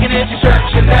 you're locking it, you're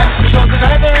stretching that. Because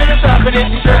tonight there ain't no stopping it,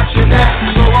 you're stretching that.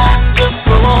 Go on, just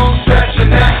go on, stretching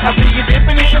that. I see you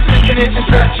dipping it and flipping it and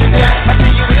stretching that. I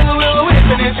see you willow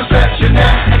whipping it and stretching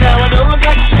that. And now I know I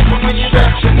got you tripping when you're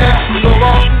stretching that. Go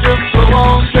on, just go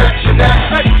on, stretching that.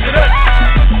 Stretch it up.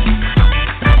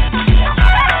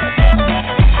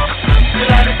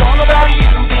 Tonight it's all about you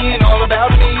being all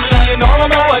about me, being all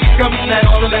about what you got me and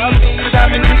all about me. 'Cause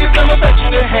I've been needing some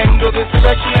affection to handle this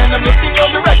direction, and I'm looking your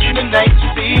direction tonight, you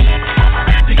see.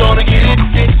 You're gonna get it,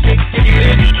 get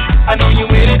it. I know you're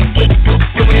with it,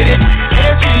 you're with it.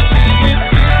 Can't you see it's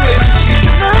you with me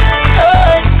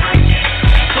tonight?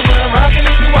 So when I'm rocking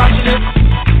it, you're watching it.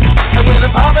 And when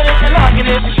I'm popping it, you're locking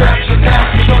it, you're stretching that.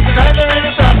 Because tonight there ain't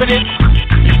no stopping it.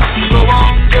 Go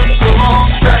on, just go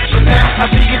on, stretching that. I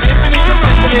see you dipping it, you're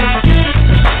flipping it.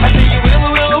 I see you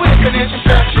willow whipping it, you're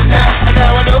stretching that. And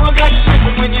now I know I got you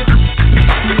tripping when you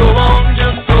go on,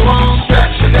 just go on,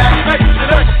 stretching that. Stretch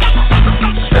it up.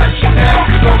 Stretching that,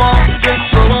 go on, just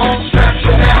go on,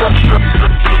 stretching that.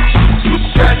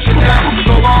 Stretching that,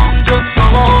 go on, just go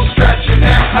on, stretching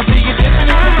that. I see you dipping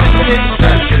it and flipping it,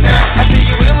 stretching that. I see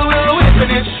you willow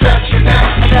whipping it, stretching that.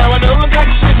 And now I know I got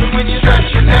you tripping when you're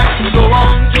stretching that. Go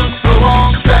on, just go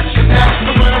on, stretching that.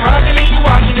 And when I'm rocking it, you're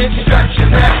watching it, you're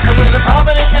stretching that. And when I'm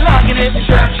popping it, you're locking it, you're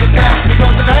stretching that.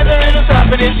 Because tonight there ain't no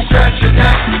stopping it, you're stretching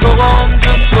that. Go on,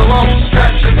 just go on,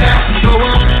 stretching that. Go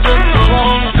on, just go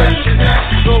on, stretching that.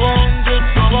 Go on, just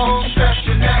go on,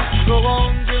 stretching that. Go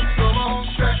on, just go on,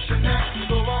 stretching that.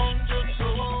 Go on, just go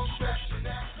on, stretching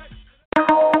that.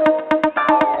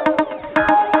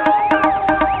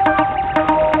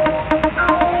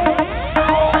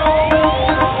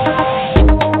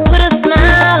 Put a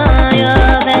smile on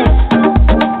your face.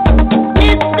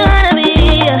 It's gonna be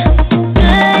a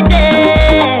good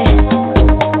day.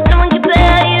 No one can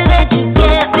tell you that you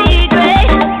can't be great.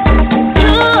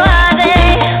 Who are they?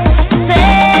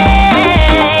 Say,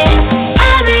 I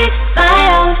make my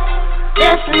own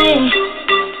destiny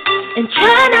and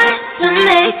try not to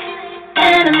make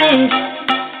enemies.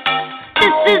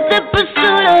 This is the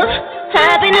pursuit of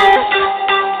happiness.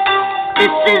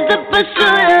 This is the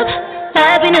pursuit of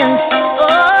happiness.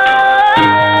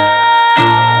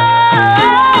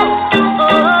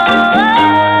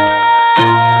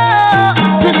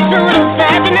 Pursuit of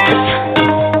happiness.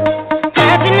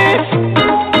 Happiness.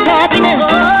 Happiness.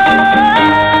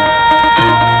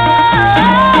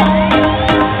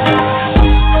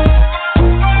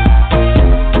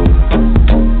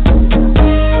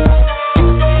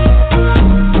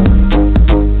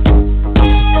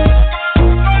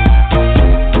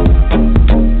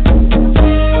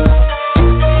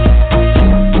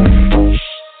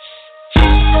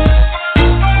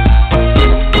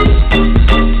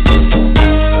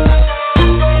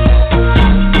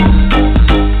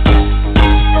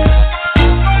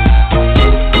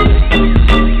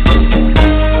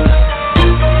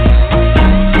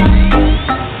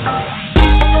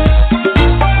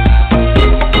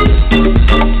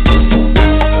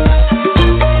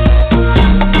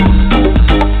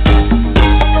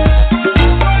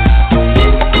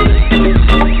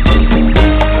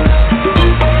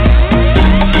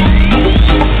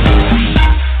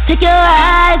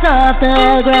 The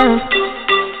ground.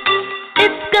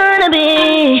 It's gonna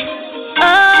be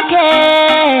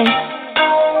okay.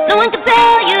 No one can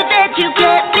tell you that you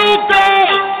can't be great.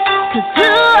 'Cause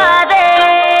who are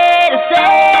they to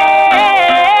say?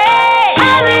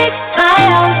 I make my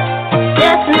own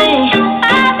destiny.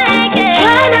 I make it.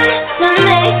 Try not to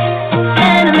make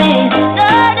enemies.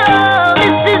 No, no.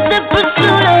 This is the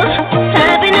pursuit of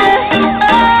happiness.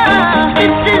 Oh,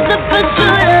 this is the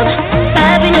pursuit of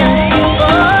happiness.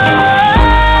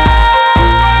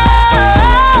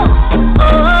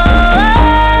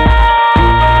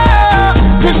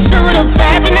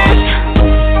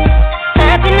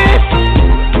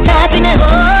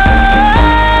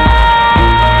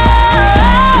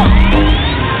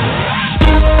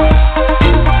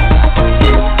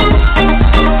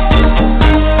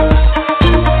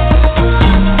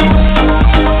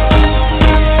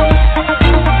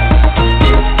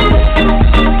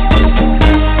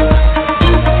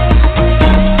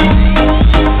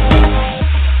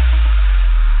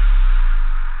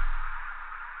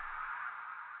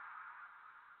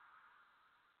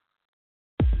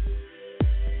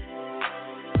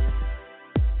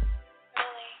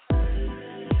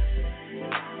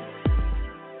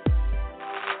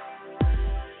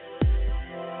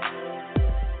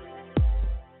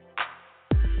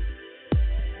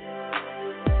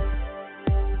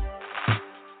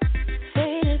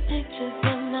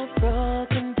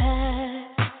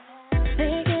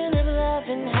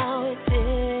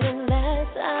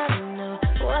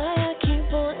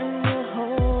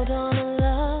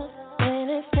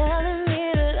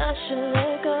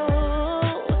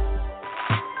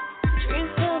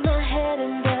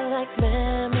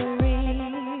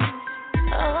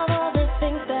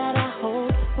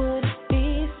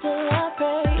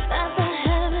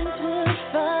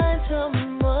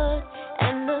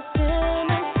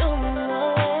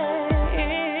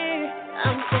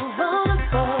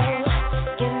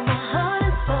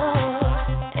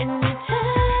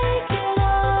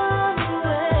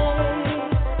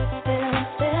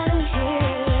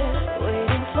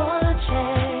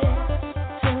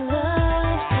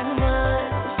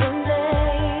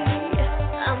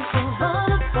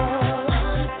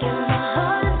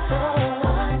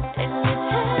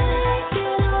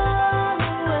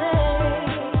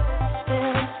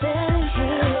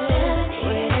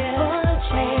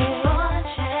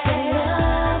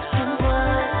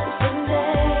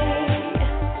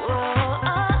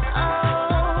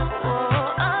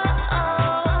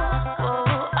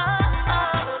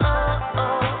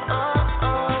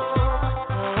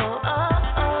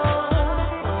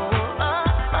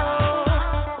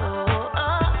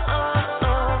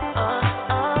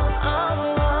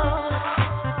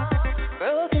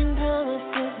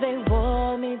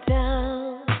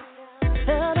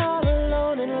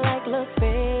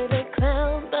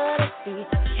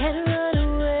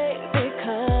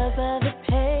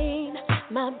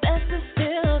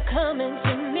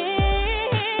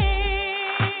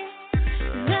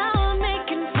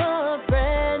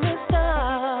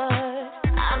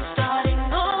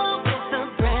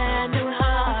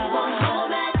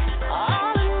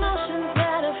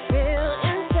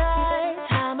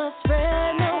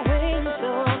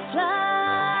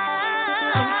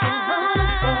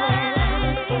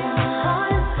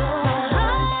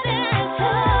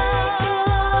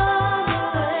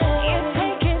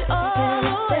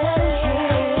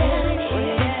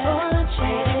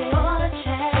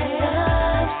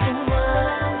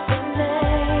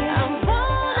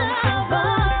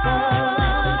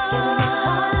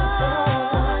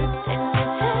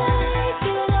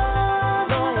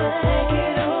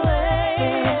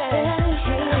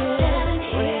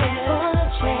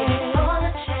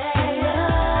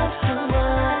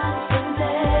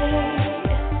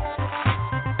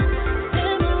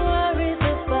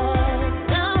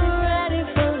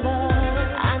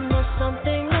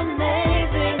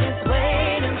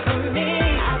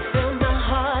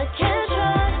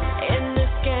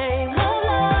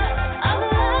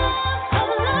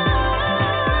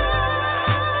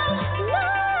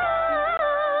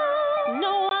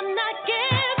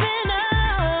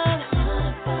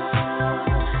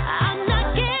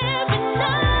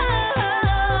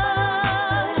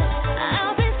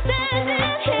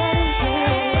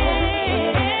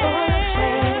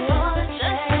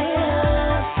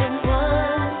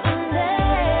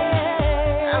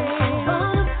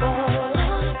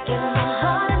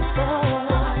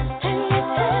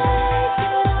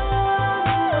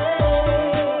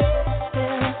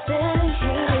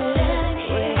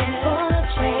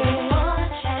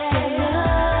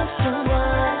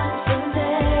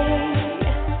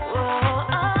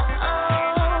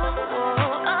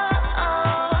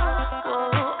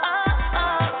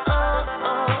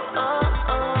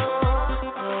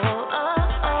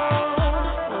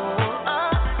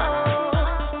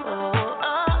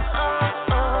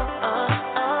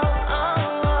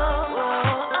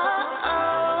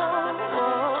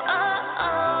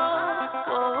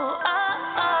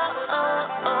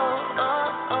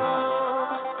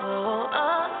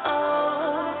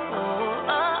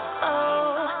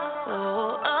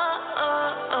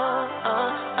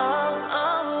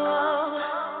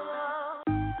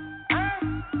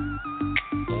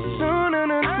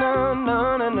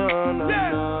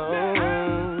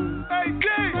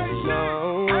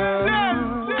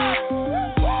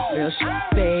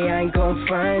 gon'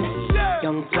 front.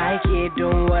 Young fly kid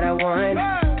doing what I want.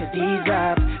 Cause he's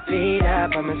up, feet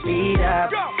up, I'ma speed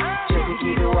up. Just to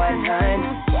keep it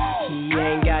 100. He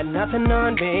ain't got nothing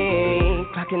on me.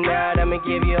 Clocking out, I'ma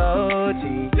give you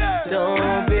OT.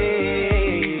 Don't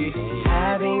be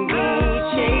having me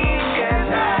chase, cause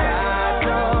I got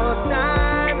no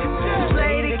time to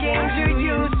play the games you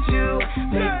used to.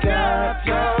 Make up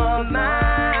your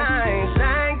mind,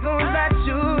 I ain't gon' lie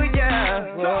to ya.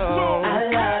 Whoa. I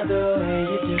love the way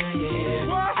you do it.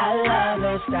 I love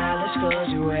the stylish clothes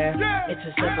you wear. It's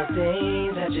the simple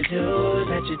things that you do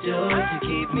to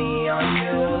keep me on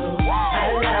you.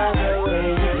 I love the way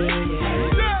you do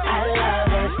it. I love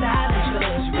the stylish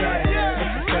clothes you wear.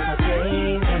 It's the simple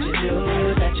things that you do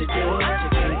to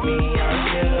keep me on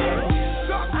you.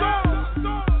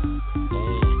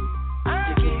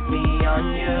 To keep me on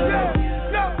you.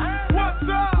 To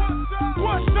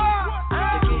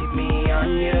keep me on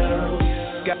you.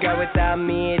 Girl, without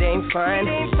me it ain't fun.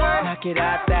 Knock it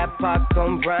out, that park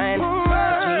gon' run.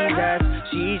 Jesus,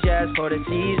 she just for the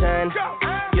season.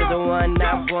 You're the one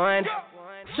I want.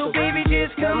 So baby,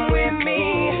 just come with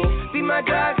me. Be my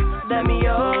dog, let me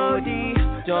OD.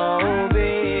 Don't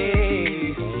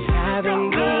be having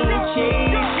me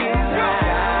chase you. I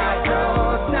got no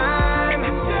time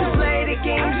to play the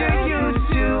games you're used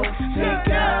to.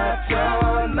 Make up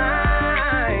your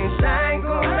mind, I ain't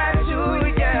gon' lie to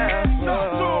ya.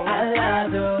 I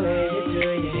love the way you do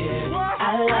it.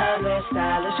 I love the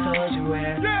stylish clothes you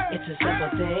wear. It's the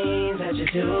simple things that you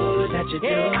do to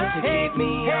keep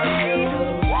me on you.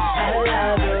 I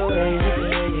love the way you do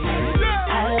it.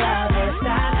 I love the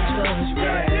stylish clothes you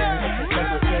wear. It's the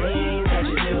simple things that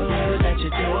you do to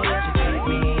keep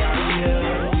me on you.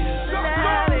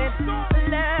 Love it, to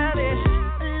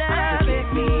keep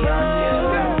me on you.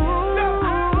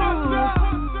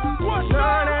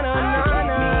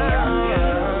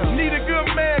 Need a good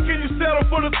man, can you settle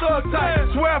for the thug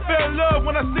type? Swear I fell in love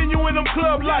when I seen you in them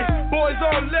club lights. Boys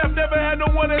on left, never had no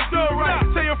one that's done right.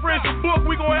 Tell your friends to book,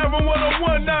 we gon' have a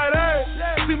one-on-one night,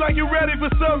 hey. Seems like you ready for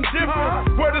something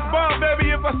different. Word is bond,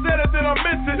 baby, if I said it, then I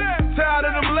meant it. Tired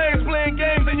of them lanes playing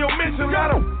games in your mention. I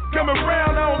don't come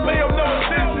around, I don't pay them no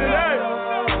attention, hey.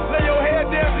 Lay your head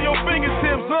down to your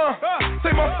fingertips,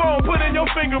 Take my phone, put in your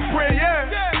fingerprint, yeah.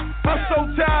 I'm so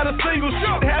tired of single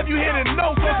shit, have you hitting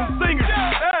notes on some singers,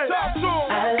 hey.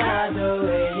 I love the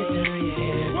way you do it.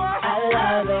 I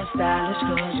love the stylish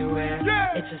clothes you wear.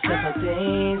 It's the simple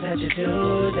things that you do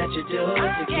to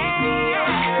keep me on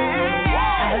you.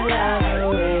 I love the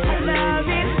way you do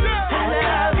it. I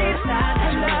love the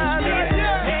stylish clothes you wear.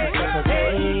 It's the simple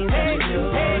things that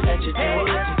you do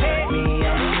to keep me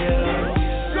on you.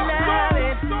 Love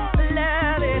it,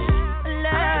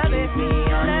 keep me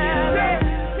on you.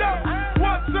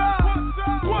 What's up?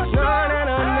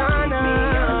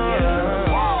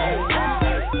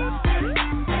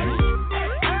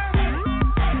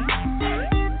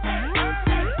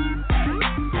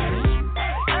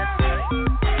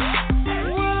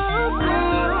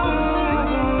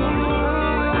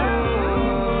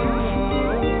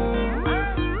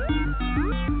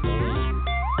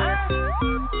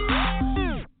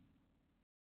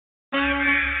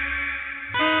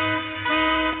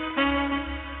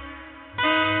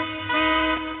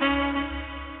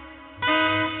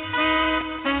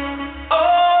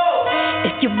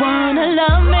 You wanna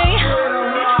love me,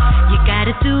 you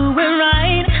gotta do it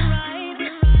right.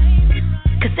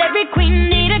 Cause every queen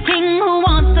need a king who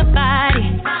wants to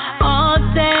fight all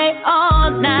day, all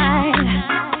night.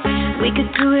 We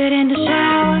could do it in the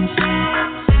shower,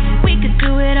 we could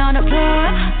do it on the floor.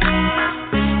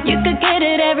 You could get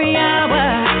it every hour.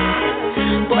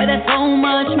 Boy, there's so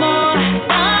much more.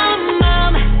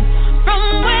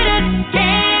 From where it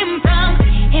came from,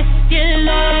 if your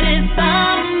Lord is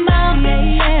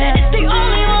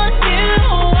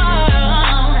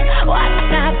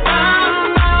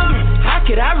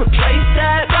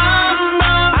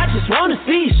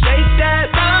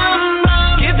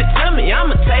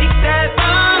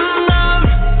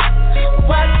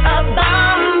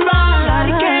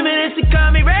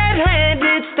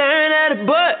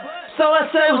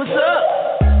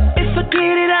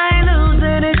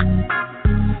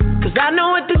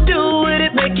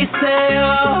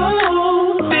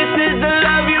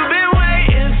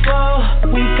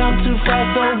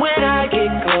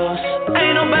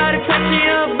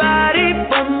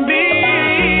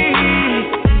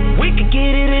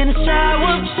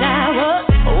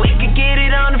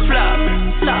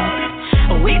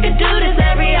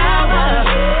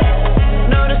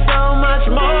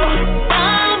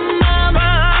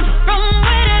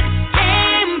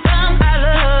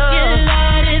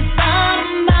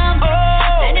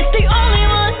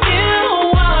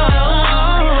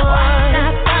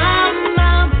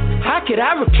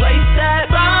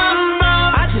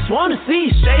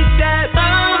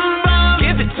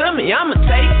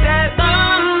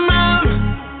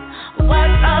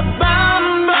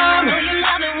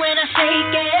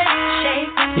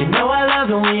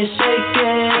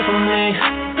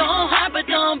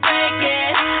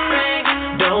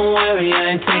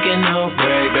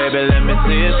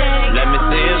see it, let me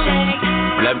see it.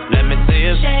 Let me see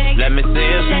it, let me see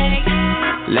it.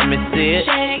 Let me see it,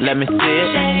 let me see it.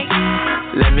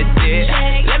 Let me see it,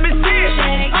 let me see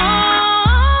it.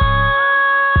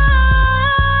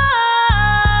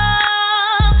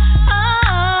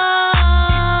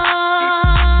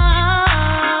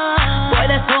 Boy,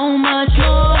 there's so much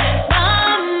more.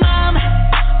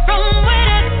 From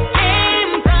where it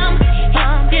came from.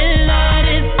 His Lord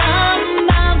is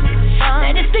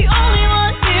and it's the only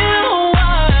one you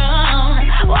want.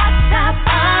 What's that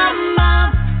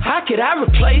How could I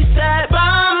replace that?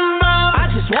 I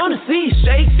just wanna see you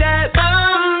shake that.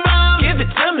 Give it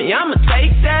to me, I'ma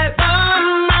take that.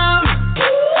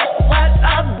 What's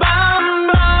a bomb?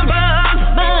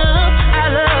 I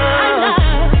love.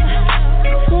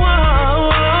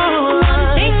 Whoa.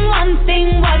 One thing,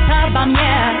 what's a bomb,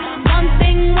 yeah. One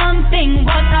thing,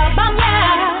 what's a bomb, yeah.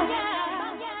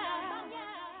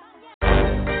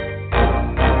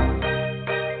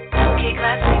 Okay,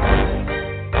 classic.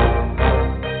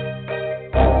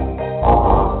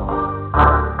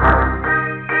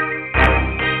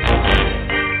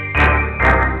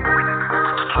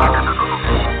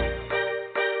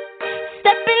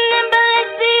 Stepping in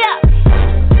Balenciaga,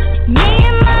 me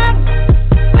and my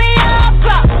we all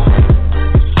pro.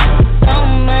 So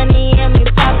money and me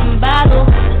popping bottles.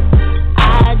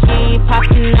 IG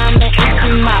popping, I'm an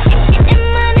instant model. Getting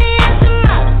money is the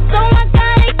model, so I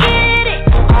gotta get it.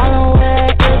 All I wear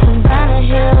is designer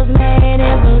heels made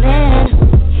in Berlin.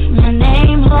 My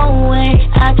name whole way,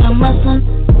 I got muscle.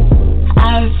 I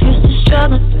refuse to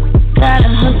struggle, gotta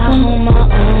hustle. I hold my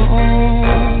own.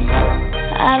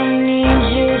 I don't need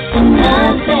you for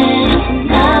nothing.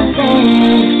 I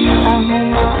hold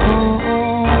my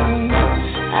own.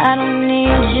 I don't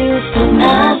need you for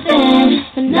nothing.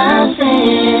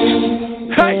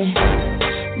 Hey.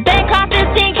 Bank off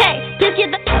 15K, just get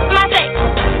the my face.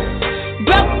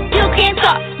 Broke, you can't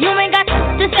talk, you ain't got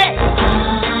to say. I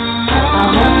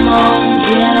hold my own,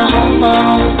 yeah, I hold my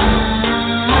own.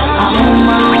 I hold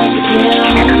my own, yeah, I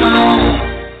hold my own.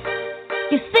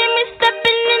 You see me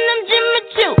stepping in them Jimmy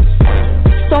Choo's.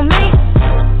 So me,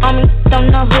 don't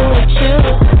know who to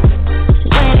choose.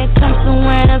 When it comes to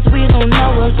winners, we don't know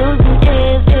what losing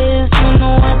is. You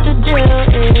know what to do,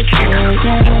 it's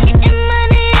getting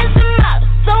money is the model,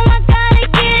 so I gotta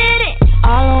get it.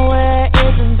 All I wear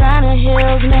is designer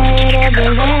heels made of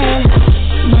Berlin.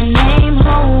 My name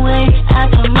whole way, I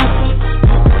got muscle.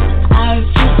 I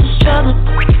refuse to struggle,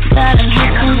 gotta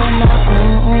hustle on my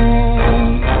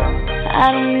own.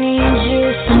 I don't need you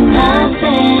for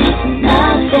nothing.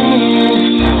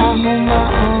 I hold my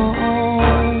own.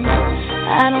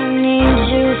 I don't need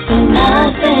you for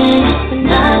nothing.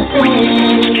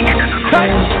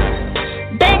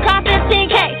 Bank off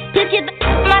 15K, just get the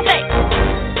my face.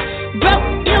 Broke,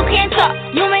 you can't talk,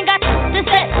 you ain't got to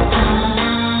say.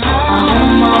 I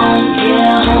hold my own, yeah,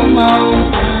 I hold my own.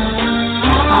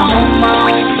 I hold my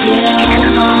own, yeah, I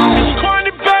hold my own.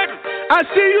 Corny baby, I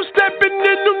see you stepping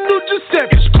in them new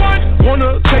Giuseppe's. Wanna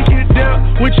take it down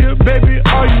with you, baby?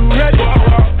 Are you ready?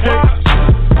 Hey.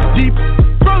 Deep,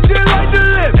 broke it like the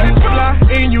left. You fly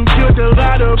and you killed a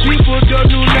lot of people. The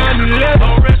new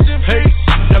 9/11. Hey,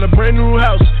 got a brand new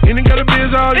house and it got a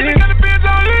biz all in.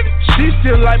 She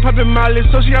still like popping Molly,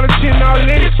 so she got a 10 all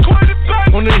in.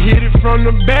 Wanna hit it from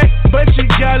the back, but you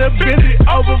gotta bend it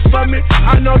over for me.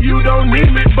 I know you don't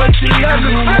need me, but you love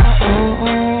me.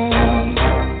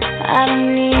 I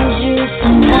don't need you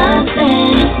for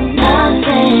nothing. I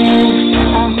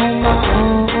hold my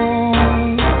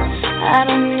own. I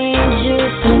don't need you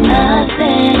for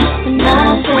nothing.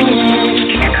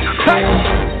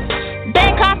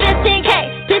 Bank off 15K,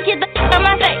 just get the on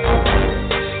my face.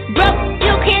 Broke,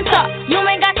 you can't talk, you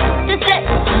ain't got to say.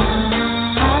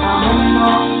 I hold my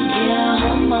own, yeah, I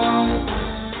hold my own.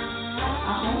 I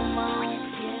hold my own,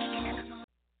 yeah.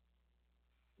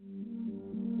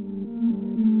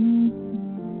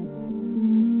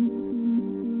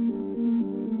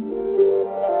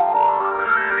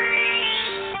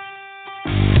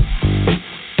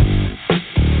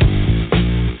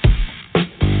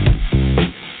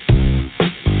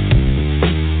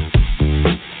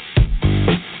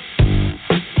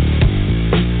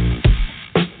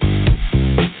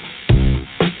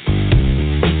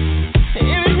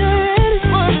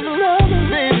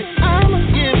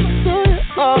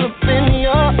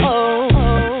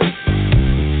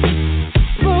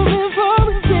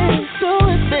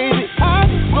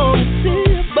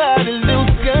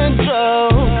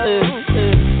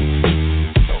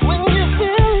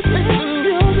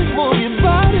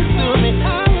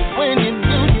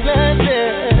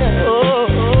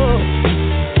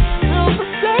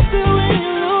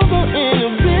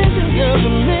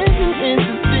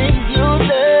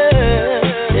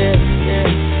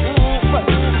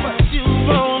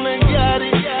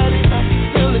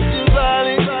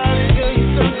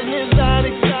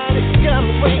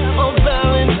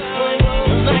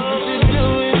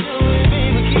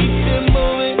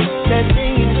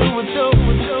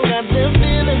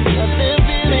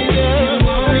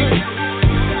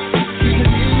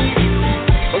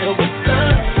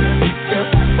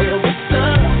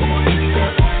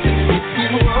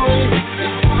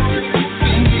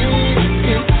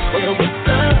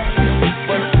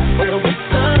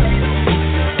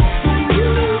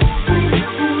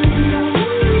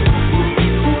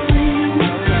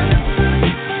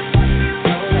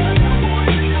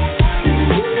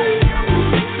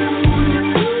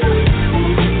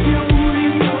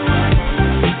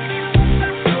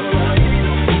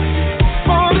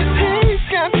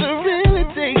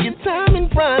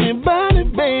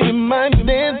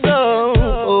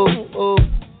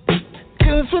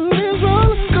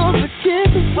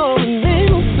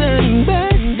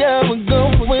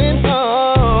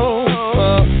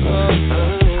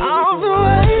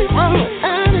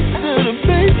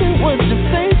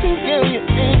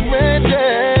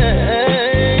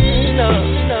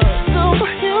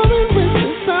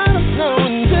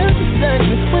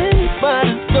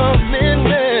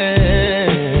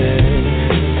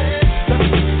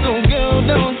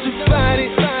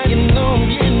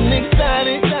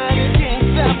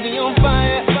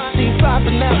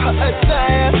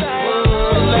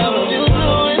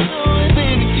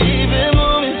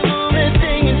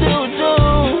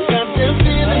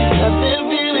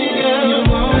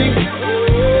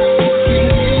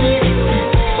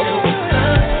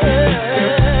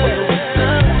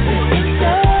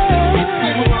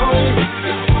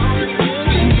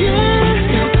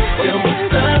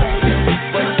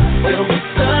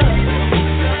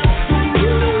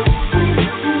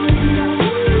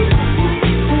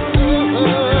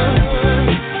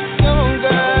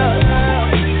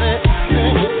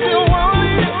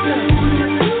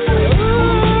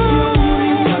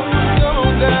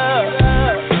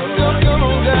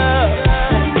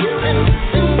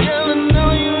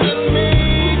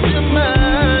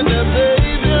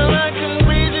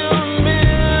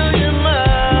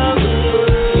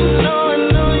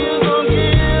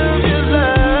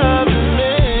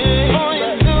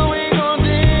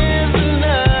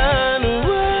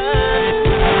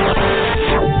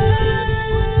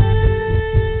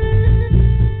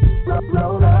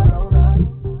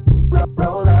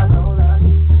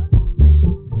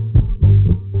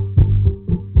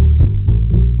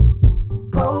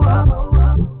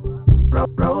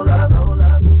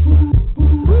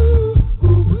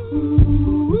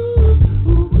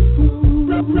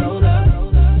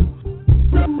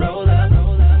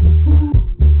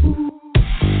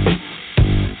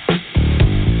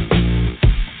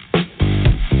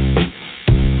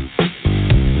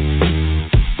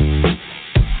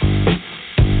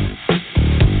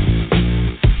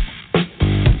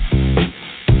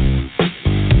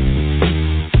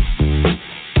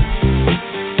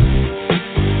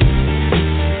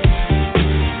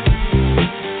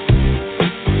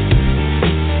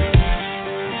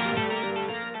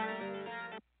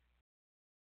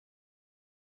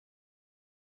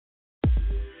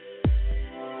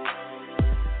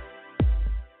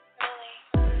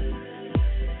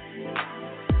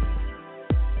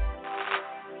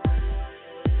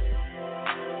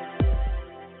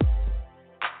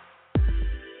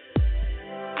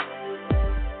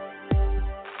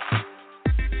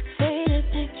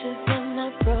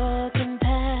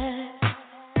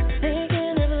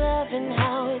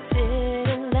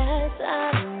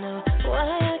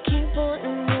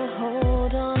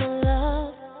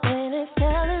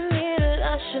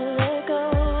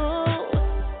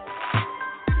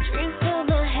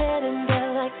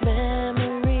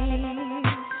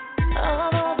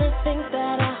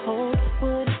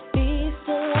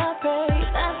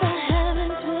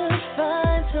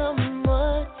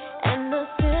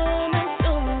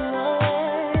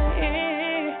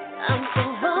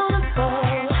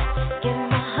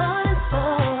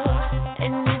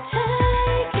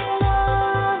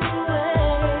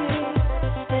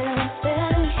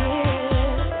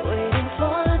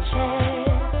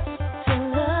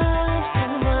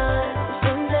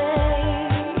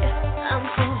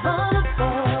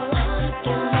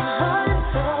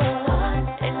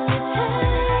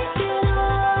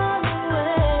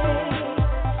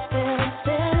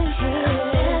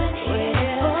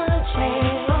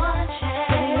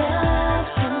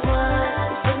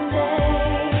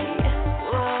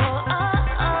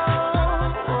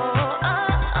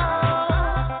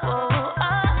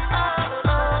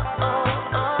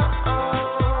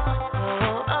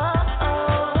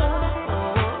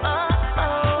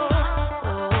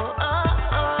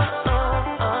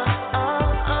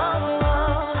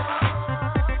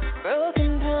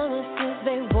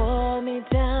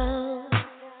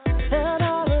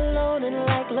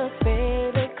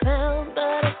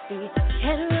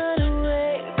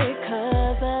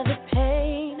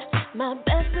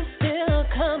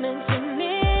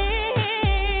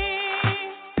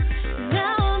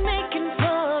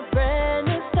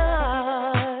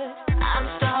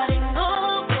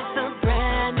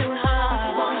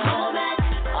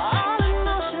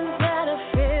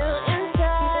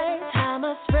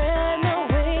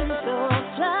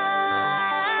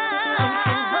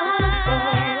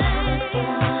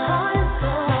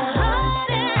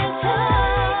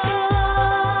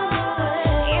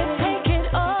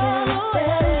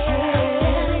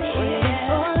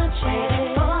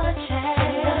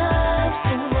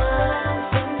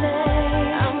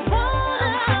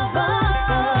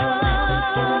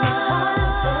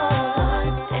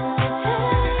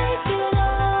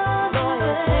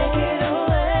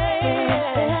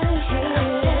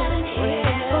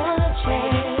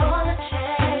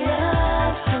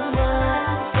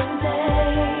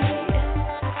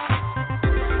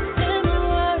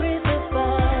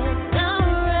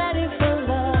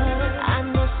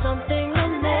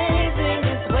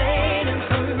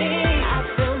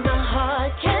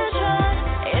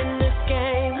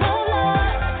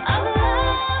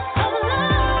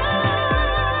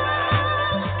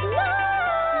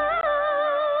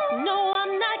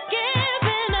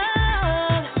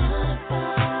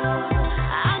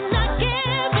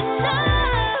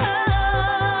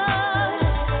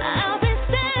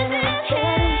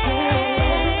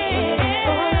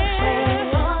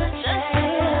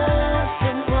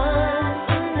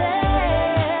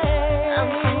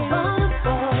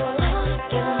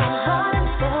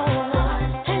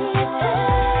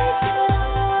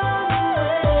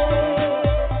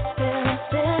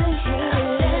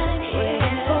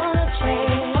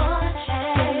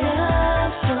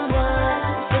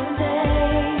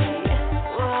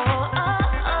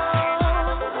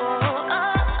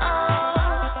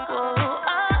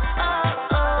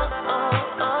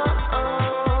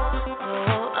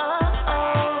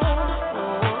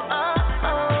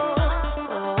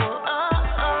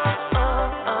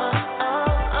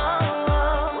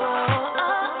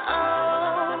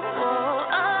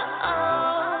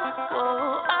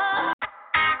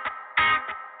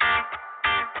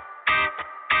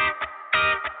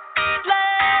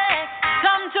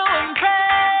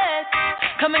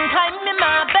 Come and climb in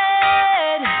my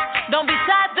bed. Don't be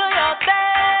tied to your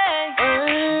bed.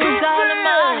 It's all in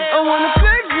my head. I wanna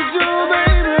flex with you,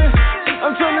 baby.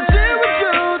 I'm trying to chill with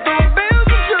you, throw bills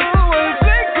with you, ain't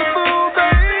flexible,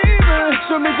 baby.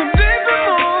 Show me some different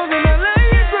moves and I lay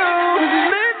you through. This is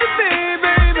meant to be,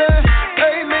 baby.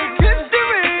 Hey, make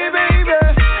history, baby.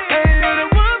 Hey, you're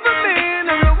the one for me, and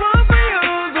I'm the one for you.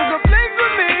 So come flex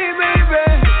with me,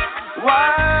 baby.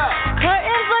 Wow.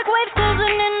 Curtains like waves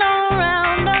closing in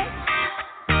around us.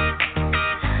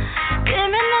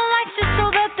 Dimming the lights just so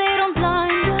that they don't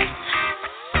blind us.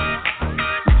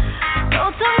 No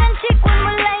tongue in cheek when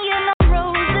we're laying on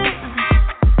roses.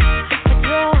 But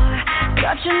you're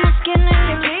touching my skin and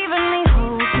you're leaving me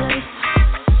hopeless.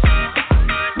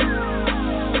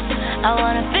 I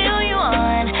wanna feel you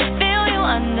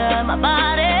under my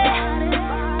body.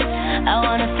 I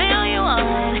wanna feel you on.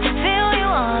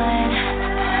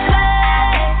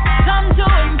 Come to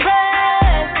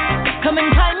impress. Come and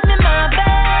climb in my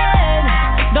bed.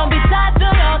 Don't be tied to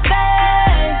your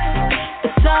bed.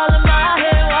 It's all in my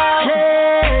head. Wow.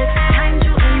 Time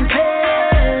to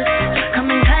impress. Come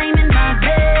and climb in my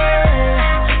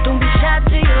bed. Don't be shy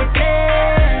to your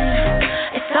bed.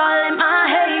 It's all in my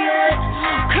head.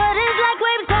 Curtains like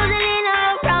waves closing in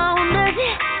around us.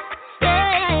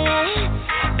 Yeah.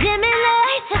 Dimming the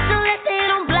lights just so that they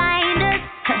don't blind us.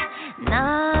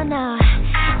 No.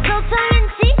 So tongue in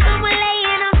cheek when we're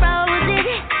laying on roses.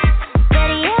 But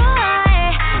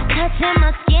you're touching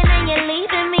my skin and you're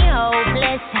leaving me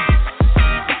hopeless.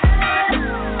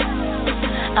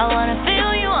 I wanna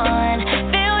feel you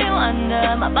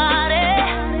under my body.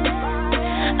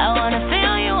 I wanna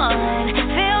feel you on.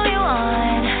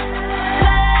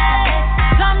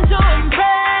 Come to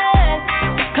impress.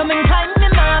 Come and climb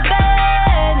in my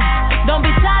bed. Don't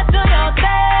be tied to your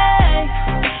bed.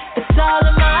 It's all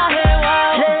in my head.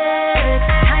 Wow.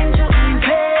 Time to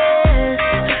impress.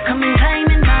 Come and climb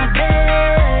in my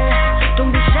bed.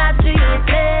 Don't be shy to your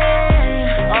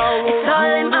bed. It's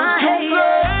all in my head.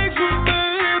 Flex with me,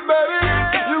 baby.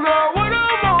 You got what I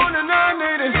want and I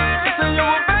need it. Say you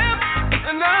a bad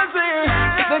and I see it.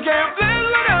 They can't flex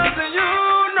without it, you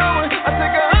know it. I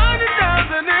take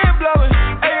 100,000 and blow it.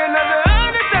 Hey, another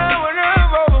 100,000 when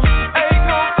I'm over. Hey,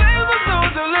 gon' flex with you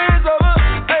till it's over.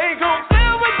 Hey, gon'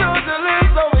 flex with you till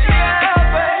it's over.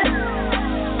 Yeah, baby.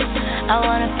 I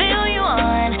wanna feel you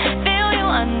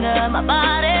under my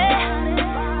body.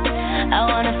 I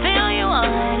wanna feel you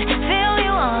on.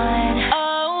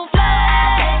 Oh,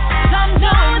 flex, come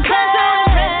to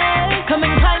impress. Come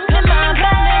and climb in my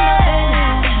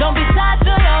bed. Don't be tied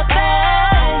to your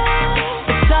bed.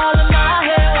 It's all in my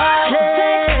head. Wow.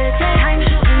 Time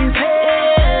to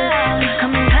impress.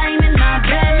 Come and climb in my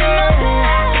bed.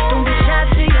 Don't be shy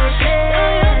to your bed.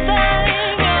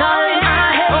 It's all in my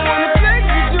I head. wanna flex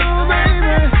with you,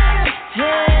 baby.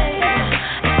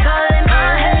 It's all in my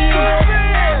head.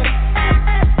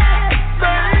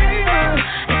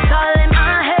 It's all in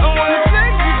my head. I wanna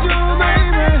flex with you,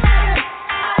 baby.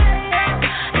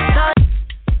 It's all.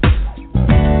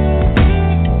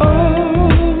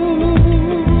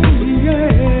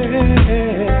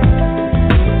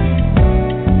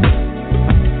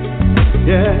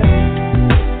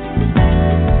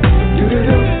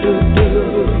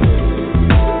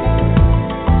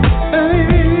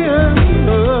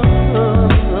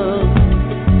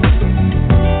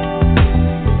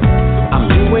 I'm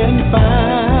doing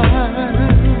fine.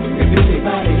 If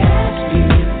anybody asks me,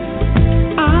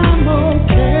 I'm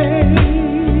okay.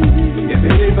 If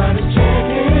anybody's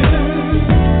checking,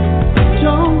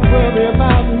 don't worry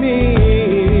about me.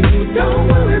 Don't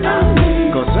worry about me.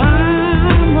 'Cause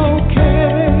I'm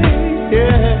okay.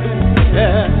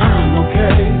 Yeah. I'm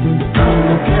okay.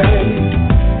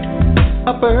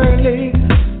 Up early,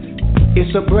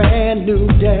 it's a brand new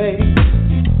day.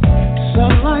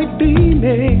 Sunlight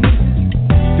beaming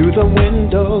through the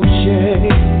window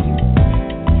shade.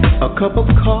 A cup of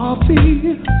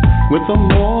coffee with a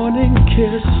morning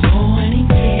kiss.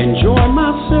 Enjoy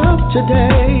myself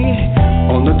today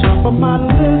on the top of my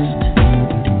list.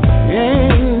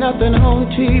 Ain't nothing on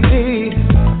TV,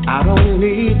 I don't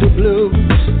need the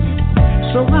blues.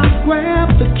 So I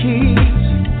grab the keys,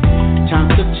 time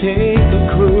to take a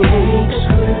cruise.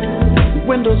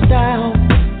 Windows down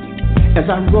as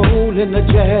I roll in the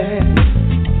Jag.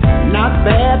 Not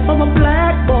bad from a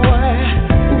black boy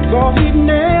who thought he'd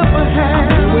never have.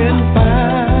 Doing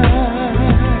fine.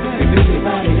 If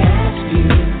anybody asks you,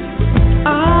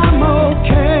 I'm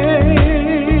okay.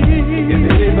 If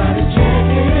anybody's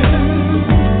checking,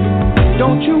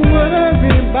 don't you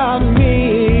worry about me.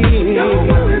 Don't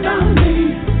worry about me.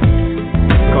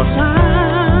 'Cause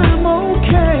I'm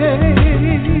okay.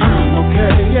 I'm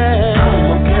okay.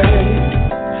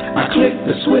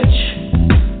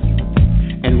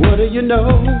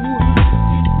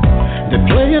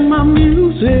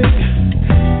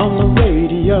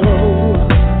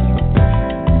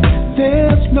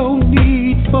 no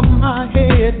need for my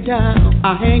head down.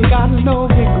 I ain't got no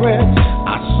regrets.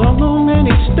 I sung on many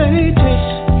stages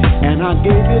and I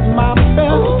gave it my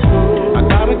best. I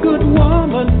got a good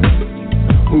woman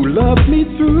who loved me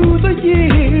through the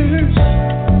years,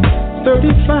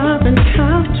 35 and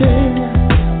counting,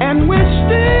 and we're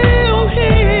still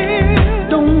here.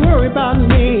 Don't worry about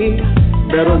me,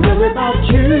 better worry about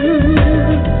you.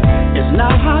 It's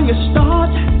not how you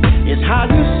start, it's how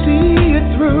you see it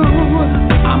through.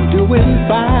 I'm doing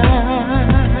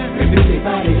fine. If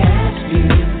anybody asks you,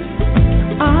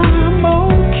 I'm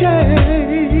okay.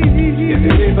 If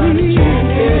anybody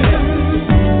checking,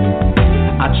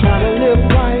 I try to live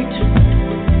right,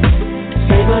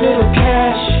 save a little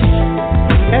cash,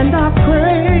 and I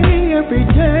pray every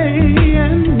day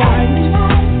and night.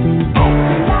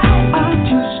 I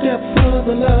two-step for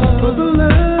the love,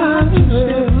 I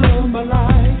two-step for my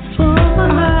life,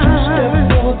 I two-step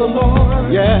for the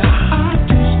Lord, yeah. I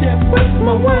two-step with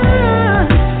my wife,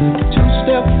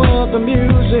 two-step for the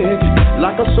music,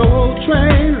 like a soul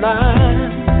train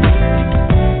line.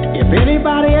 If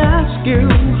anybody asks you,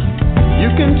 you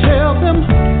can tell them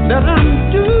that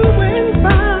I'm doing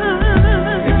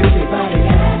fine. If anybody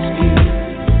asks you,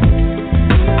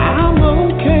 I'm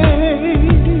okay.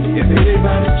 If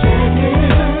anybody's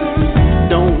checking,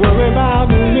 don't worry about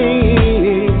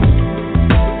me.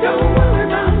 Don't worry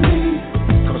about me,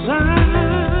 'cause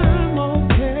I'm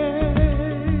okay.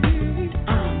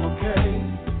 I'm okay.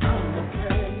 I'm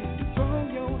okay. Throw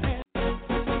your hands.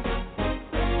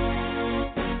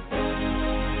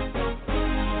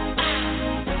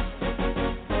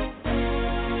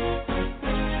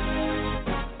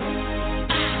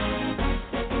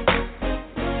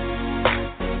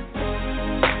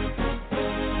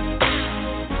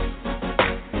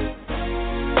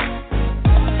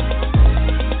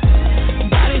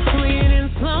 Body swinging in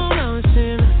slow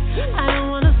motion. I don't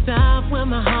wanna stop where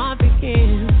my heart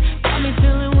begins. Got me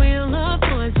feeling wheel of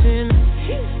fortune.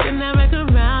 Spin that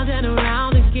record round and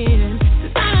around again.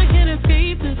 Tonight I can't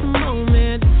escape this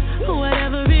moment.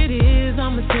 Whatever it is,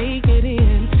 I'ma take it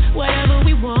in. Whatever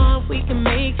we want, we can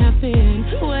make happen.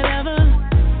 Whatever.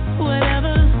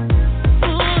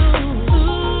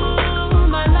 Ooh,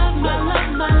 my love, my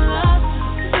love, my love.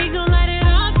 We gon' light it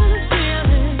up to the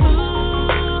ceiling.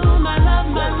 Ooh, my love,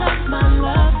 my love, my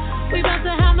love. We about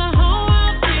to have the whole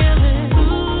world feeling.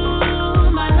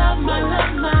 Ooh, my love, my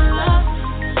love, my love.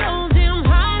 So damn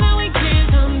high that we can't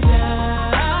come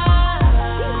down.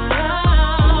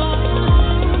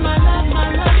 My love, my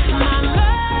love, my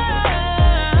love.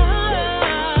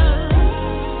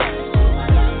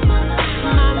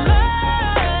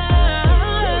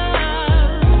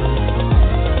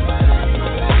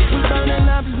 We're burning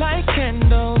up like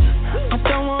candles. I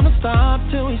don't wanna stop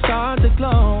till we start to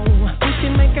glow. We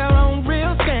can make our own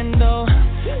real scandal,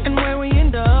 and where we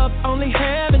end up, only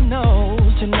heaven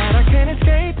knows. Tonight I can't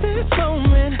escape this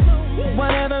moment.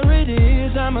 Whatever it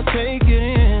is, I'ma take it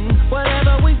in.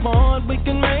 Whatever we want, we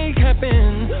can make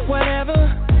happen.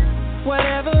 Whatever.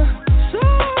 So,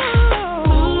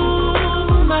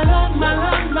 ooh, my love, my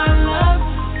love, my love.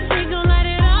 We gon' light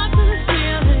it up to the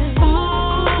ceiling.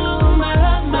 Ooh, my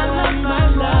love, my love, my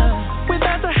love. We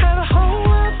about to have a whole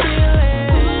world feeling.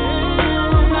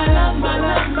 Ooh, my love, my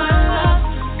love, my love.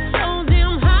 So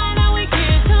damn high that we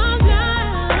can't come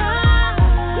down.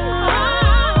 My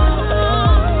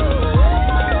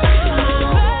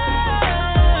love.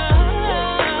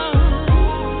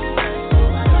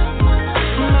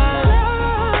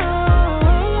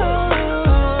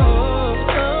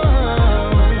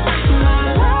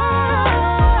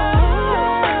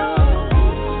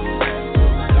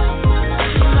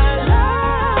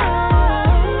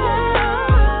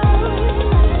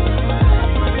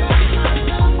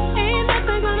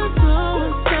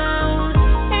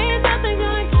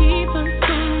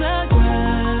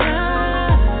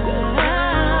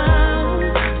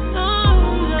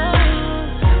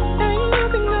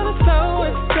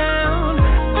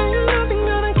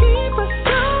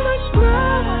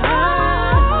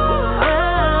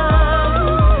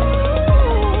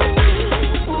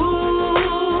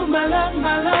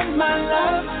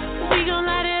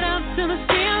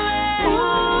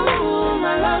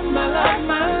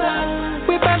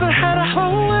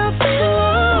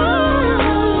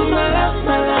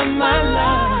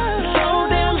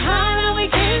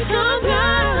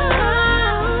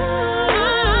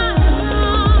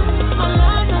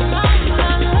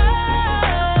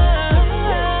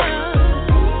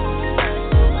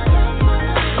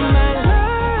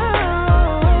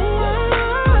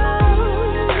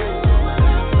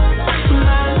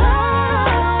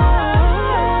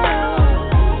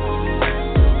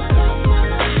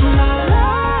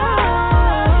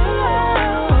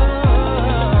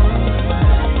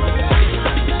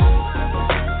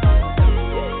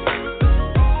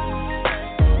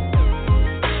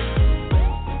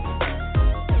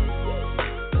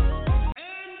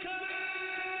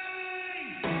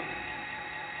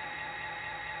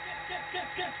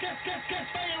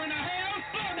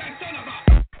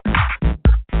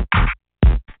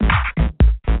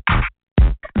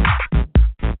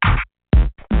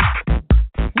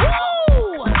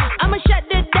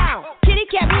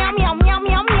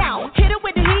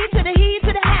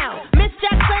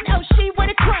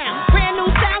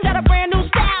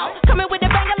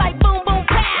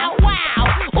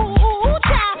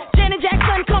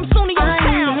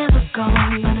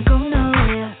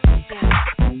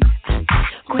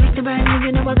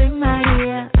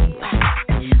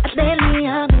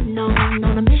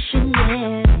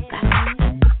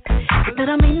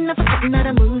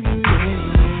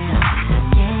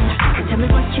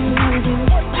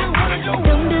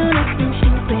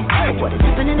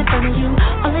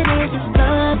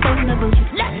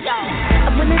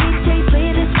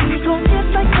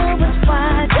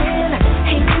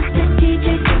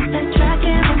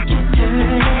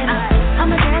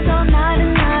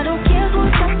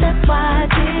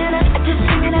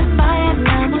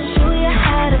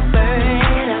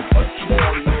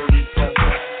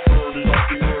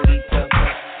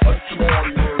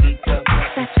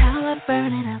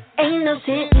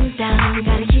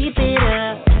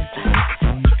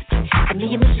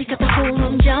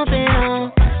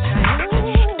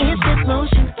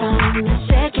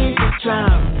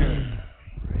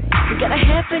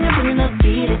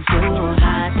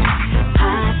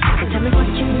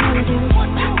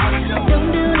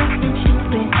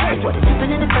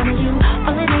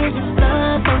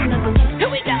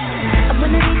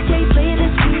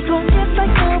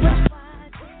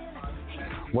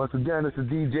 Once again, it's the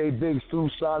DJ Big Stu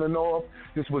signing off.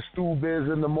 This was Stu Biz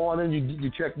in the morning.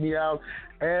 You check me out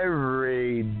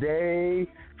every day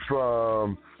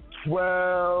from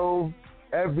 12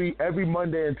 every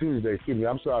Monday and Tuesday. Excuse me,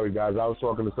 I'm sorry guys, I was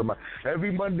talking to somebody.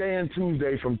 Every Monday and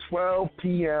Tuesday from 12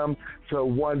 p.m. to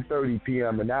 1:30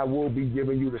 p.m. and I will be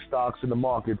giving you the stocks in the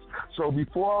markets. So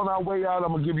before on our way out,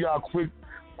 I'm gonna give y'all a quick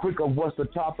of what's the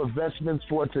top investments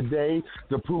for today,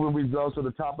 the proven results of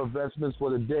the top investments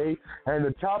for the day. And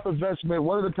the top investment,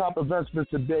 one of the top investments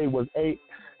today was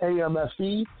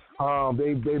AMSC.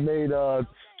 They made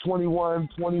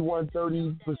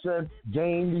 30%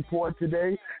 gain report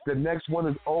today. The next one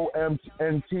is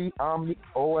OMNT.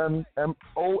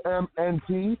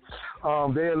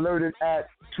 They alerted at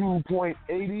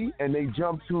 2.80 and they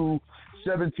jumped to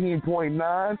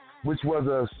 17.9, which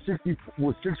was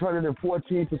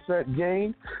 614%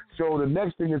 gain. So the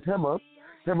next thing is HEMA.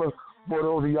 HEMA, for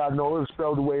those of y'all know, is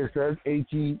spelled the way it says,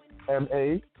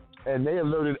 HEMA, and they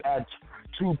alerted at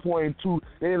 2.2.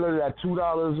 They alerted at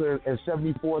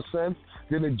 $2.74.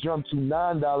 Then it jumped to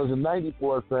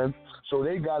 $9.94. So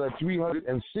they got a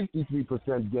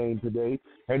 363% gain today.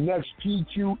 And next,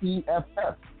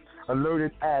 PQEFF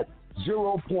alerted at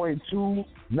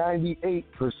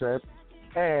 0.298%.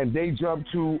 And they jumped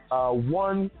to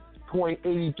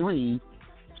 1.83,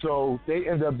 so they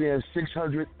end up being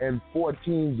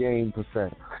 614 gain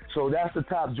percent. So that's the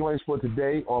top joints for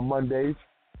today on Mondays,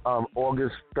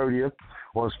 August 30th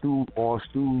on Stu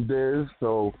Biz.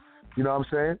 So you know what I'm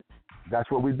saying? That's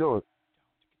what we're doing.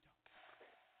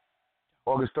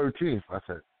 August 13th, I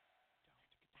said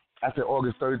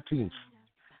August 13th.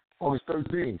 August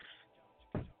 13th.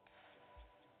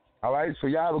 All right, so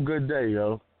y'all have a good day,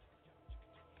 yo.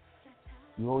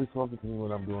 You always talking to me when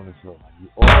I'm doing the show. This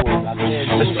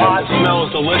pot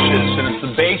smells delicious, and it's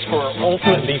the base for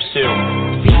ultimate beef stew.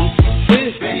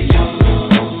 Beef stew.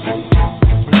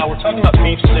 Now we're talking about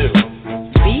beef stew.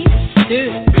 Beef stew.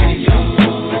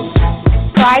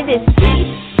 Try this beef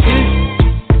stew.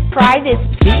 Try this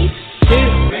beef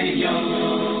stew.